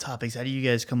come up with topics? How do you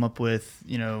guys come up with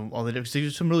all the different?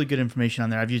 There's some really good information on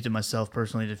there. I've used it myself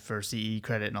personally for CE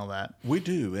credit and all that. We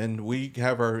do, and we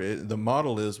have the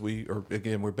model is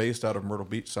we're based out of Myrtle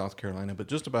Beach, South Carolina, but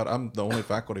just about I'm the only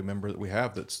faculty member that we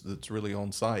have that's really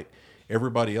on site.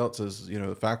 Everybody else is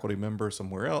a faculty member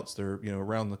somewhere else. They're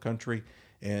around the country,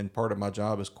 and part of my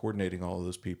job is coordinating all of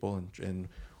those people. And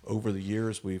over the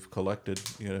years, we've collected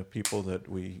people that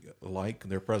we like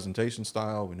their presentation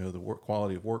style. We know the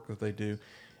quality of work that they do.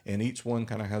 And each one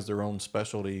kind of has their own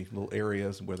specialty little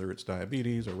areas, whether it's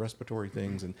diabetes or respiratory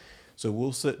things. And so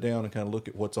we'll sit down and kind of look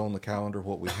at what's on the calendar,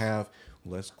 what we have.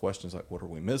 We'll ask questions like, what are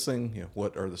we missing?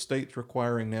 What are the states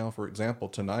requiring now? For example,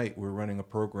 tonight we're running a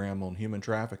program on human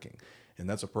trafficking. And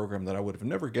that's a program that I would have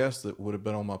never guessed that would have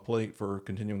been on my plate for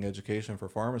continuing education for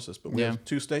pharmacists. But we have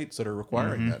 2 states that are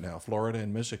requiring that now, Florida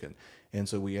and Michigan. And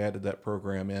so we added that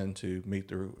program in to meet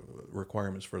the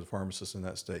requirements for the pharmacists in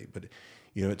that state. But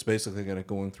it's basically kind of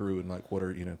going through and like what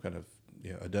are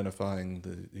identifying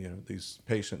the these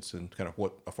patients and kind of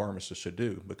what a pharmacist should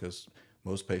do, because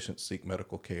most patients seek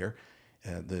medical care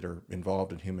that are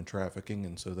involved in human trafficking,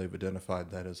 and so they've identified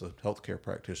that as a healthcare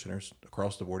practitioners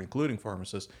across the board, including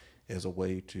pharmacists, as a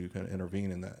way to kind of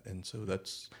intervene in that. And so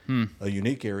that's a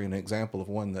unique area, an example of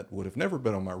one that would have never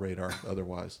been on my radar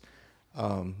otherwise.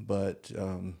 But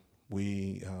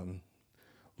we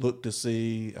look to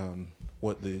see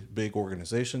what the big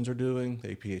organizations are doing, the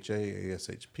APHA,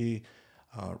 ASHP.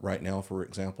 Right now, for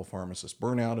example, pharmacist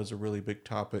burnout is a really big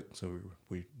topic, so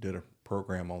we did a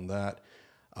program on that.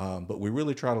 But we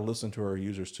really try to listen to our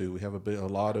users too. We have a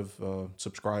lot of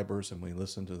subscribers, and we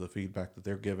listen to the feedback that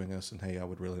they're giving us. And hey, I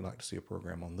would really like to see a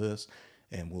program on this.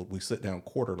 And we sit down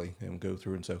quarterly and go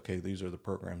through and say, okay, these are the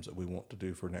programs that we want to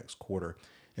do for next quarter.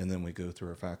 And then we go through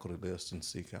our faculty list and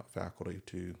seek out faculty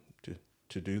to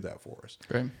do that for us.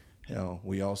 Great.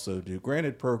 We also do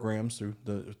granted programs through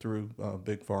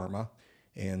Big Pharma,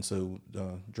 and so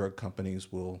drug companies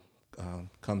will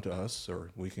come to us,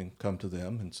 or we can come to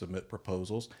them and submit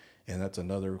proposals, and that's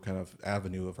another kind of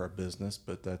avenue of our business.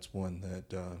 But that's one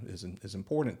that is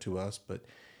important to us. But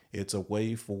it's a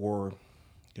way for,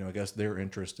 I guess their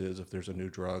interest is if there's a new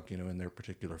drug, in their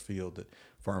particular field, that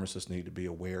pharmacists need to be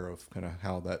aware of kind of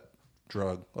how that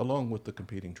drug, along with the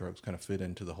competing drugs, kind of fit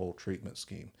into the whole treatment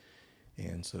scheme.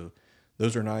 And so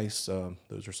those are nice.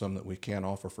 Those are some that we can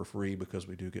offer for free because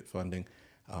we do get funding.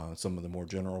 Some of the more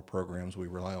general programs, we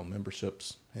rely on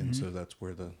memberships, and so that's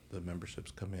where the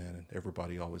memberships come in. And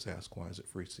everybody always asks, why is it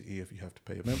free CE if you have to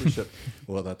pay a membership?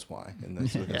 Well, that's why, and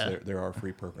that's because there are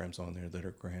free programs on there that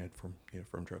are granted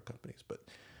from drug companies. But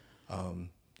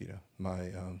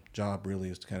my job really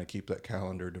is to kind of keep that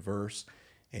calendar diverse,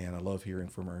 and I love hearing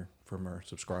from our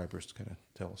subscribers to kind of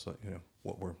tell us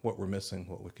what we're missing,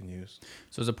 what we can use.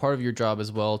 So, is a part of your job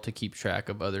as well to keep track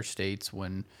of other states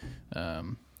when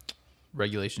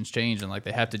regulations change and like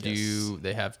they have to do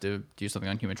something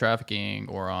on human trafficking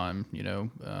or on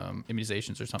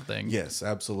immunizations or something? Yes,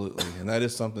 absolutely. And that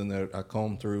is something that I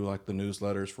comb through, like the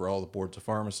newsletters for all the boards of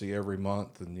pharmacy every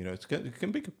month. And it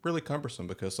can be really cumbersome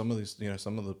because some of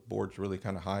the boards really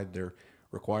kind of hide their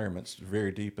requirements very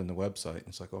deep in the website. And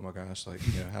it's like, oh my gosh,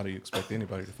 how do you expect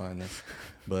anybody to find this?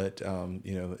 But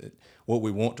what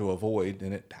we want to avoid,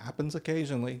 and it happens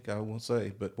occasionally, I will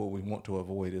say, but what we want to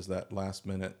avoid is that last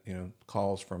minute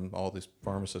calls from all these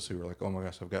pharmacists who are like, oh my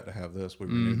gosh, I've got to have this. We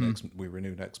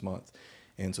renew next month.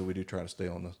 And so we do try to stay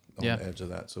on the edge of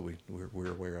that, so we're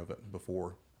aware of it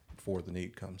before the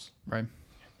need comes. Right.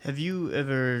 Have you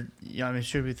ever, I'm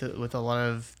sure with a lot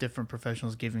of different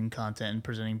professionals giving content and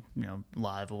presenting,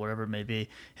 live or whatever it may be,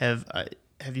 have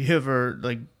you ever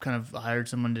kind of hired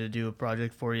someone to do a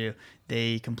project for you,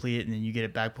 they complete it, and then you get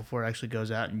it back before it actually goes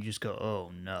out, and you just go,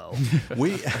 oh no.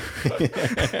 We don't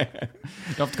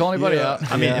have to call anybody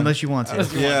out. I mean, unless you want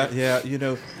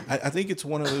to. I think it's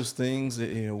one of those things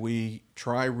that we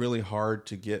try really hard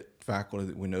to get faculty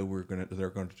that we know they're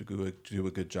going to do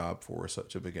a good job for us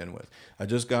to begin with. I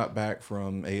just got back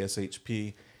from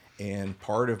ASHP, and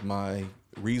part of my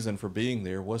reason for being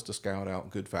there was to scout out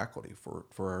good faculty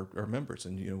for our members.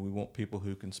 And we want people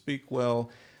who can speak well,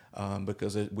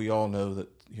 because we all know that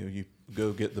you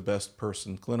go get the best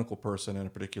clinical person in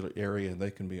a particular area, and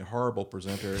they can be a horrible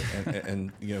presenter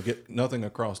and get nothing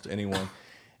across to anyone.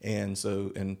 And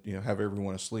so have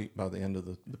everyone asleep by the end of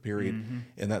the period,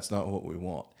 and that's not what we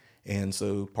want. And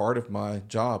so part of my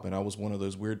job, and I was one of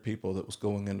those weird people that was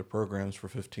going into programs for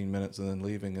 15 minutes and then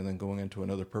leaving and then going into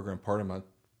another program. Part of my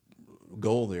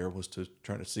goal there was to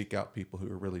try to seek out people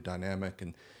who are really dynamic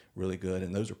and really good.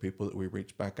 And those are people that we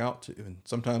reach back out to. And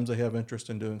sometimes they have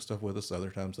interest in doing stuff with us. Other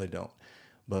times they don't.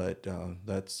 But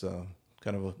that's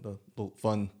kind of a little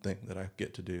fun thing that I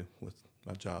get to do with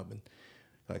my job. And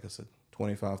like I said,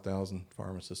 25,000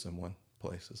 pharmacists in one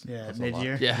place. Yeah,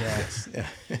 mid-year. Yeah.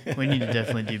 We need to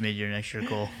definitely do mid-year next year,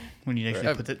 Cole. We need to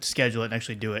actually schedule it and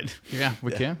actually do it. Yeah,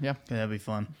 we can. Yeah, that'd be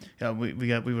fun. Yeah, we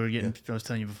were getting. I was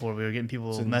telling you before, we were getting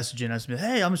people messaging us.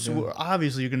 Hey,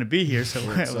 obviously you're going to be here, so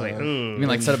we're like, you mean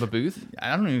like set up a booth?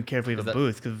 I don't even care if we have a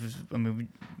booth, because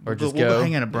we'll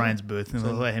hang out at Brian's booth and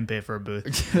we'll let him pay for a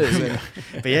booth.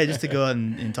 But yeah, just to go out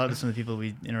and talk to some of the people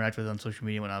we interact with on social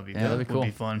media, that'd be cool. Would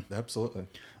be fun. Absolutely.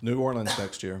 New Orleans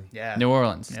next year. Yeah, New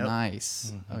Orleans. Yep.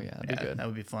 Nice. Mm-hmm. Oh yeah, that'd be good. That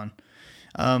would be fun.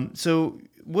 So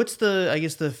what's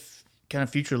the kind of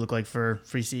future look like for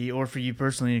Free CE, or for you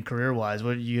personally and career wise?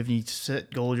 What do you have any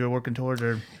set goals you're working towards?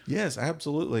 Or yes,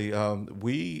 absolutely.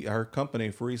 Our company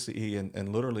Free CE,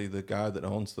 and literally the guy that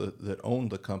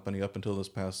owned the company up until this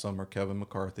past summer, Kevin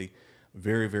McCarthy,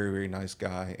 very, very, very nice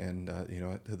guy. And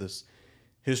this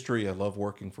history, I love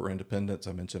working for independents.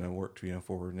 I mentioned I worked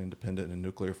for an independent in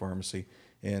nuclear pharmacy.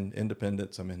 And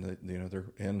independents, their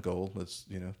end goal is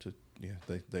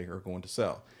they are going to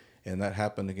sell. And that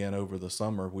happened again over the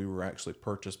summer. We were actually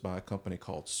purchased by a company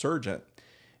called Surgent,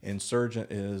 and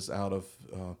Surgent is out of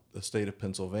the state of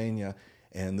Pennsylvania.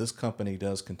 And this company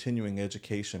does continuing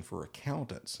education for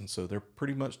accountants. And so they're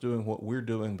pretty much doing what we're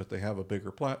doing, but they have a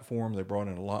bigger platform. They brought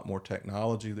in a lot more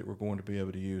technology that we're going to be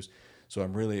able to use. So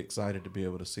I'm really excited to be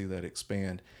able to see that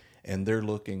expand. And they're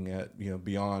looking at,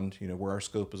 beyond, where our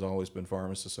scope has always been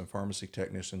pharmacists and pharmacy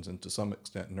technicians, and to some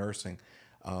extent nursing.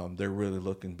 They're really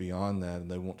looking beyond that, and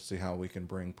they want to see how we can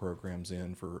bring programs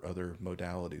in for other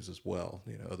modalities as well,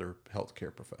 other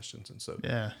healthcare professions. And so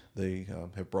they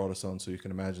have brought us on. So you can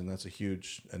imagine that's a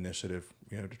huge initiative,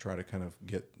 to try to kind of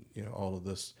get, all of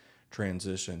this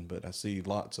transition. But I see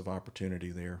lots of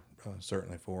opportunity there,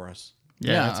 certainly for us.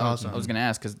 Yeah, that's awesome. I was going to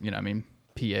ask, because,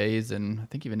 PAs and I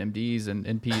think even MDs and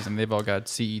NPs, they've all got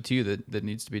CE2 that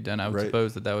needs to be done. I would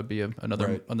suppose that would be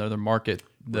another market,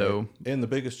 though. Right. And the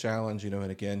biggest challenge, and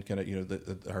again, kind of,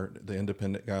 the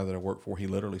independent guy that I work for, he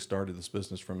literally started this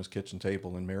business from his kitchen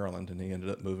table in Maryland, and he ended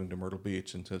up moving to Myrtle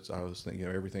Beach. And so I was thinking,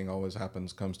 everything always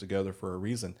comes together for a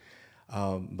reason.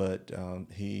 But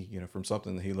he, from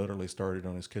something that he literally started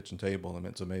on his kitchen table,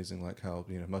 it's amazing, like how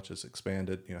much it's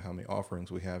expanded. How many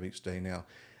offerings we have each day now.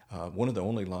 One of the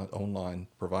only online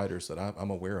providers that I'm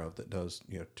aware of that does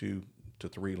 2 to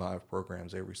 3 live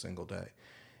programs every single day,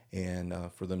 and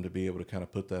for them to be able to kind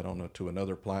of put that to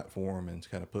another platform and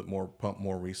kind of pump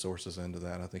more resources into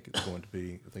that, I think it's going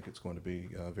to be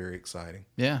very exciting.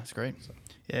 Yeah, it's great. So.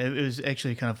 Yeah, it was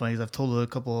actually kind of funny because I've told a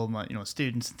couple of my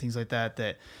students and things like that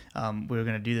we were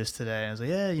going to do this today. I was like,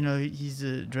 yeah, he's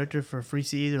the director for Free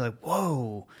CE. They're like,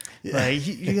 whoa, like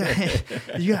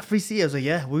you got Free CE. I was like,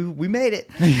 yeah, we made it.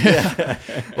 Yeah.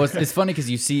 Well, it's funny because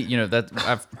you see, that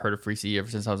I've heard of Free CE ever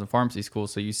since I was in pharmacy school.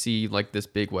 So you see like this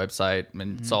big website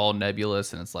and it's all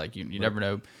nebulous, and it's like you never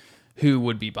know who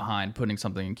would be behind putting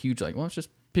something huge. Like, well, it's just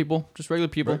people, just regular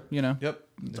people, right. Yep.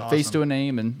 Face to a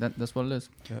name, and that's what it is.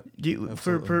 Yep. Do you,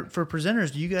 for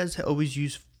presenters, do you guys always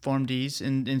use PharmDs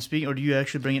in speaking, or do you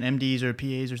actually bring in MDs or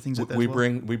PAs or things like that? We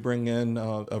bring in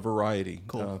a variety.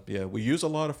 Cool. We use a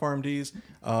lot of PharmDs,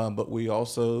 but we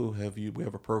also have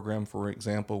a program, for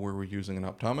example, where we're using an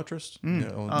optometrist.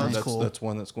 That's cool. That's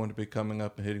one that's going to be coming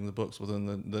up and hitting the books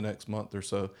within the next month or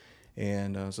so.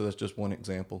 And so that's just one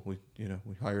example. We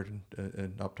hired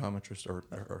an optometrist or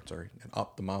an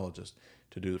ophthalmologist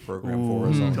to do the program for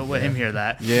us. Don't let him hear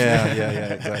that.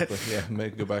 Yeah, exactly. Yeah,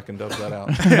 maybe go back and dub that out.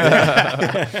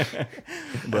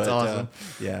 That's awesome.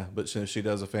 But she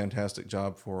does a fantastic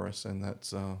job for us, and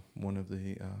that's one of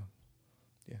the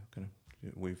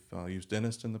we've used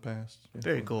dentists in the past.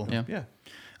 Very cool. Yeah.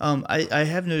 I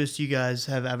have noticed you guys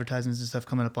have advertisements and stuff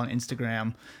coming up on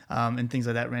Instagram and things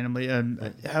like that randomly.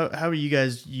 How are you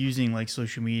guys using like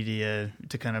social media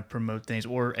to kind of promote things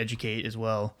or educate as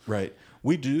well? Right.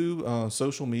 We do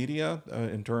social media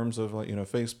in terms of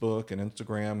Facebook and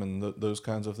Instagram and those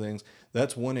kinds of things.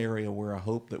 That's one area where I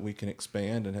hope that we can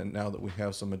expand. And now that we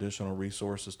have some additional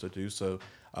resources to do so,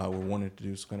 we're wanting to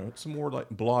do some more like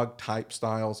blog type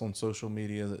styles on social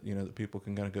media that that people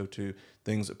can kind of go to,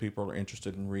 things that people are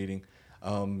interested in reading.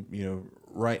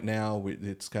 Right now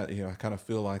it's kind of, I kind of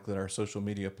feel like that our social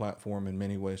media platform in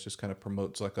many ways just kind of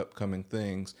promotes like upcoming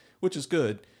things, which is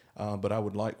good. But I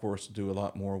would like for us to do a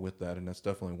lot more with that, and that's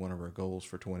definitely one of our goals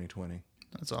for 2020.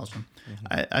 That's awesome.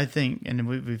 Mm-hmm. I think, and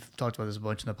we've talked about this a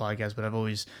bunch in the podcast, but I've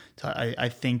always I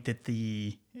think that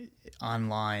the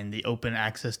online, the open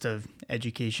access to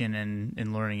education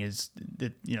and learning is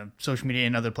that social media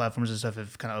and other platforms and stuff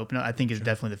have kind of opened up. I think is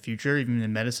definitely the future, even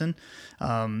in medicine.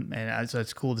 So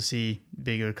it's cool to see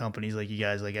bigger companies like you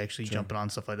guys like actually jumping on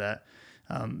stuff like that.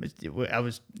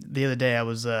 The other day I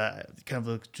was kind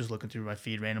of just looking through my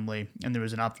feed randomly, and there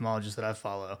was an ophthalmologist that I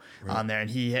follow on there, and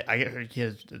he had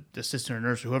an assistant or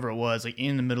nurse or whoever it was, like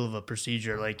in the middle of a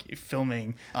procedure, like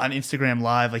filming on Instagram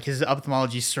Live, like his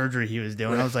ophthalmology surgery he was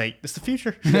doing. I was like, "It's the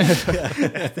future.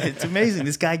 It's amazing.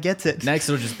 This guy gets it." Next,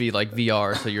 it'll just be like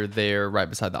VR, so you're there right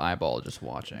beside the eyeball, just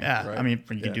watching. Yeah, right. I mean,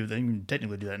 you can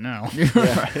technically do that now.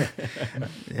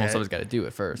 Well, someone's got to do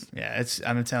it first. Yeah,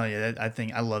 I'm telling you, I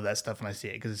think I love that stuff when I see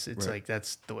it, because it's Right. like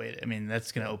that's the way.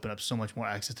 That's going to open up so much more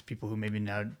access to people who maybe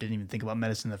now didn't even think about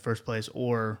medicine in the first place,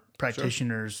 or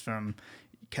practitioners from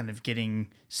kind of getting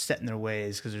set in their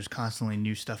ways, because there's constantly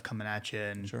new stuff coming at you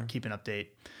and keep an update.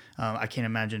 I can't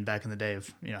imagine back in the day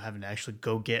of having to actually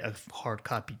go get a hard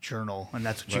copy journal, and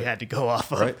that's what you had to go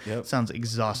off of. Right. Yep. Sounds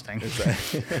exhausting.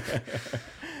 Exactly.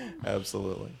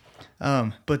 Absolutely.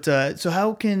 So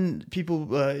how can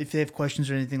people, if they have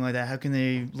questions or anything like that, how can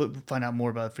they find out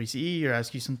more about Free CE or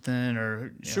ask you something,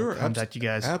 or contact you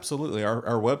guys? Absolutely.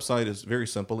 Our website is very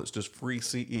simple. It's just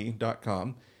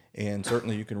freece.com. And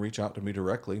certainly you can reach out to me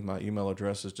directly. My email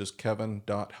address is just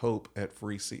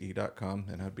kevin.hope@freece.com,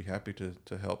 and I'd be happy to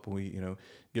help. We,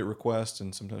 get requests,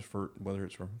 and sometimes for whether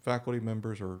it's from faculty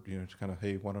members or, to kind of,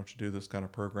 hey, why don't you do this kind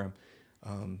of program?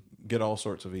 Get all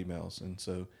sorts of emails. And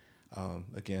so,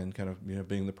 again, kind of,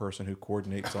 being the person who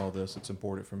coordinates all this, it's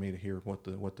important for me to hear what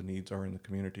the needs are in the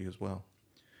community as well.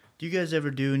 Do you guys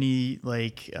ever do any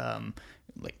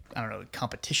I don't know,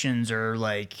 competitions or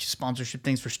like sponsorship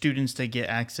things for students to get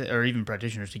access, or even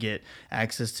practitioners to get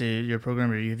access to your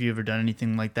program? Or have you ever done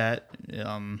anything like that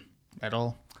at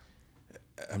all?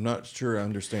 I'm not sure I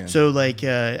understand. So I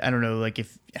don't know, like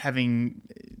if having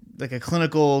like a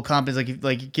clinical competence,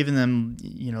 like giving them,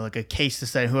 like a case to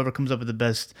study, whoever comes up with the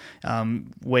best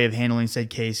way of handling said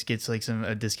case gets like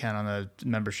a discount on a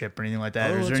membership or anything like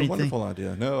that. Oh, is there it's a anything? wonderful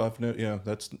idea. No,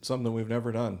 that's something we've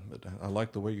never done, but I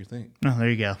like the way you think. Oh, there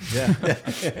you go. Yeah.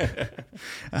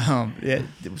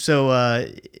 So,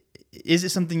 is it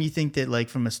something you think that, like,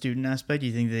 from a student aspect, do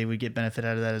you think they would get benefit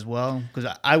out of that as well?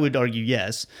 Because I would argue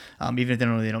yes, even if they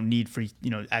don't need free,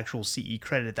 actual CE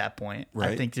credit at that point.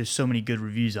 Right. I think there's so many good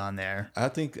reviews on there. I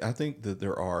think that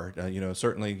there are,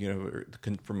 certainly,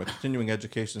 from a continuing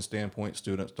education standpoint,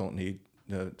 students don't need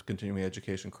continuing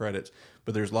education credits,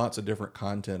 but there's lots of different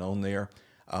content on there.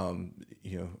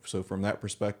 So from that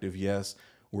perspective, yes.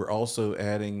 We're also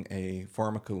adding a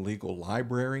pharmacolegal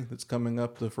library that's coming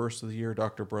up the first of the year.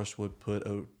 Dr. Brushwood put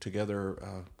together,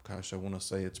 I want to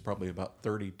say it's probably about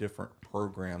 30 different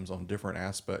programs on different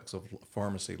aspects of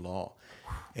pharmacy law.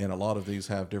 And a lot of these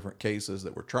have different cases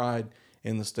that were tried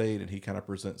in the state, and he kind of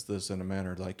presents this in a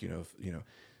manner like,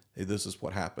 hey, this is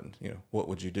what happened, what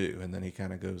would you do? And then he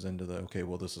kind of goes into okay,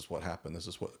 well, this is what happened. This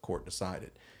is what the court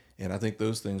decided. And I think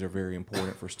those things are very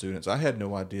important for students. I had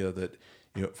no idea that,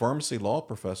 pharmacy law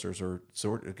professors are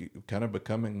kind of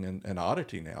becoming an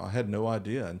oddity now. I had no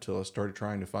idea until I started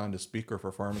trying to find a speaker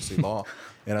for pharmacy law.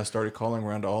 And I started calling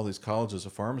around to all these colleges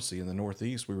of pharmacy in the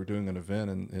Northeast. We were doing an event,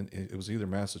 and it was either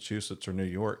Massachusetts or New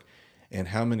York. And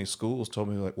how many schools told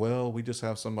me, like, well, we just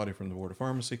have somebody from the Board of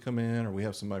Pharmacy come in, or we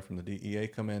have somebody from the DEA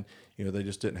come in. They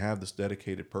just didn't have this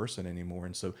dedicated person anymore.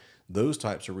 And so those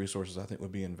types of resources, I think,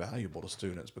 would be invaluable to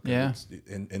students because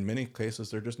in many cases,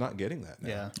 they're just not getting that now.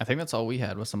 Yeah. I think that's all we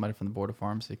had was somebody from the Board of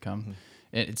Pharmacy come. Mm-hmm.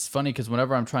 And it's funny because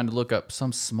whenever I'm trying to look up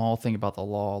some small thing about the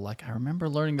law, like I remember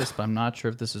learning this, but I'm not sure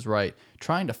if this is right.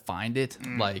 Trying to find it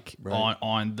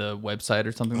on the website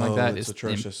or something like that is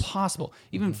atrocious. Impossible.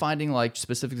 Even finding like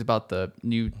specifics about the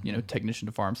new technician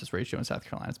to pharmacist ratio in South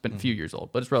Carolina. It's been a few years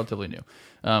old, but it's relatively new.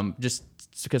 Just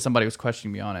because somebody was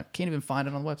questioning me on it, can't even find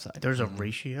it on the website. There's a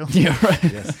ratio. Yeah, right.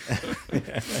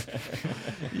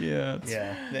 Yes.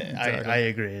 I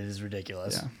agree. It is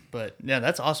ridiculous. Yeah. But yeah,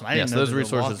 that's awesome. I didn't know those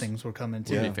resources law things were coming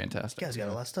too. Would be fantastic. You guys got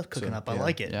a lot of stuff cooking up. I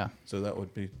like it. Yeah. So that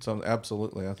would be some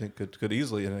absolutely. I think could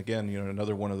easily, and again,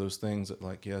 another one of those things that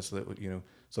that would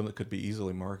something that could be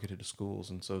easily marketed to schools,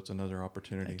 and so it's another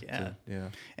opportunity.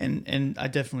 And I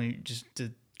definitely just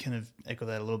to kind of echo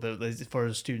that a little bit as far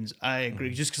as students. I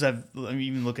agree. Just because I'm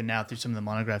even looking now through some of the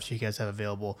monographs you guys have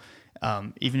available,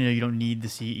 even though you don't need the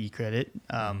CE credit.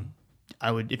 I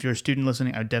would, if you're a student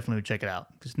listening, I would definitely check it out.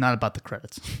 It's not about the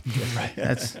credits. Right.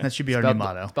 That should be our new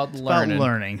motto. It's about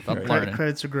learning.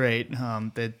 Credits are great.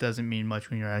 That doesn't mean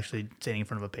much when you're actually standing in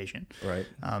front of a patient. Right.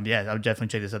 I would definitely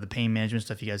check this out. The pain management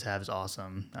stuff you guys have is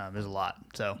awesome. There's a lot.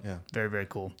 So very, very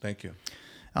cool. Thank you.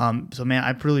 So man, I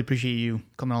really appreciate you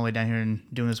coming all the way down here and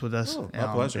doing this with us. Oh,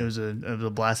 my pleasure. It was a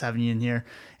blast having you in here.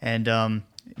 And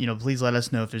please let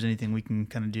us know if there's anything we can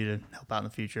kind of do to help out in the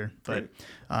future. But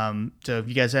so if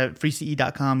you guys have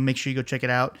freece.com, make sure you go check it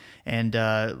out and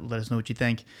let us know what you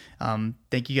think.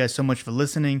 Thank you guys so much for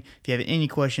listening. If you have any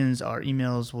questions, our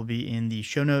emails will be in the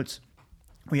show notes.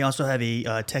 We also have a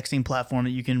texting platform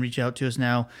that you can reach out to us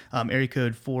now. Area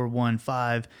code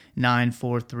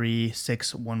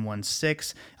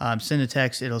 415-943-6116. Send a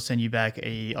text. It'll send you back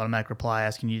a automatic reply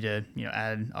asking you to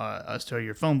add us to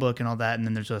your phone book and all that. And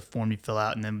then there's a form you fill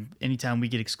out. And then anytime we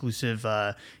get exclusive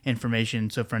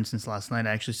information. So for instance, last night I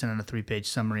actually sent out a 3-page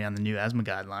summary on the new asthma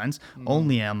guidelines.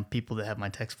 Only people that have my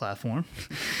text platform.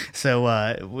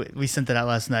 So we sent that out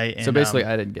last night. And, so basically,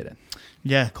 I didn't get it.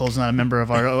 Yeah, Cole's not a member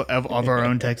of our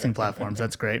own texting platforms.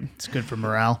 That's great. It's good for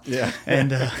morale. Yeah,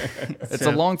 and it's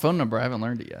a long phone number. I haven't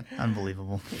learned it yet.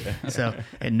 Unbelievable. Yeah. So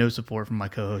and no support from my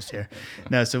co-host here.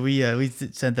 No, so we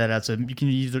sent that out. So you can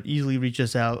easily reach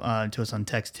us out to us on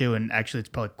text too. And actually, it's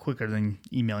probably quicker than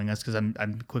emailing us because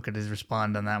I'm quicker to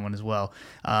respond on that one as well.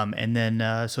 And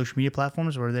then social media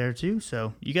platforms were there too.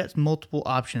 So you got multiple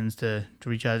options to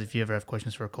reach out if you ever have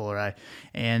questions for Cole or I.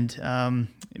 And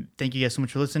thank you guys so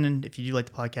much for listening. If you do like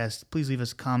the podcast, please leave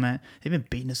us a comment. They've been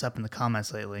beating us up in the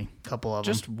comments lately. A couple of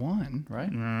Just them. one,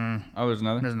 right? Oh, there's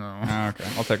another? There's another one. Oh, okay.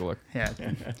 I'll take a look. Yeah.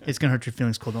 It's going to hurt your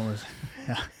feelings, Cole. Don't listen.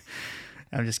 Yeah.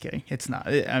 I'm just kidding. It's not.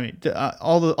 I mean,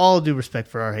 all due respect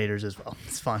for our haters as well.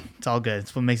 It's fun. It's all good.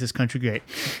 It's what makes this country great.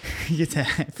 You get to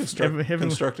have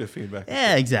constructive feedback.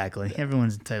 Yeah, exactly.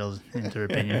 Everyone's entitled to their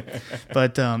opinion.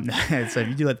 But so if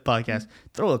you do like the podcast,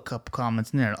 throw a couple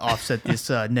comments in there to offset this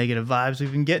negative vibes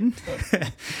we've been getting.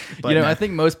 But, I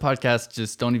think most podcasts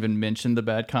just don't even mention the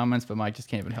bad comments, but Mike just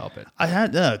can't even help it. I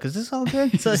had because this is all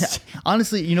good. So,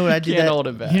 honestly, you know what I do? Can't hold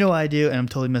it back. You know what I do, and I'm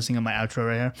totally messing up my outro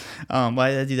right here.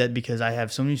 Why I do that because I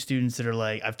have so many students that are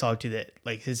like I've talked to that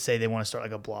like say they want to start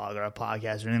like a blog or a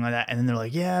podcast or anything like that, and then they're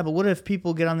like, yeah, but what if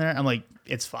people get on there? I'm like,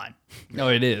 it's fine. No,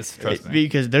 it is. Trust me.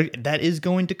 Because that is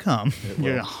going to come.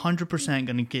 You're 100%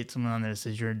 going to get someone on there that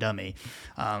says you're a dummy.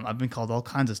 I've been called all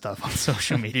kinds of stuff on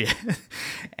social media.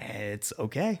 It's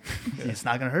okay. It's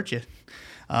not going to hurt you.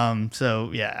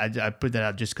 So yeah, I put that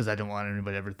out just because I don't want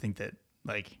anybody to ever think that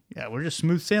we're just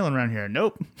smooth sailing around here.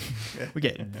 Nope. We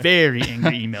get very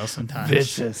angry emails sometimes.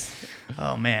 Vicious.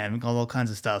 Oh man, we got all kinds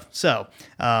of stuff. So,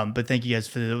 but thank you guys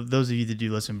for those of you that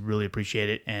do listen. Really appreciate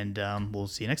it. And we'll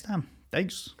see you next time.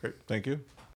 Thanks. Great. Thank you.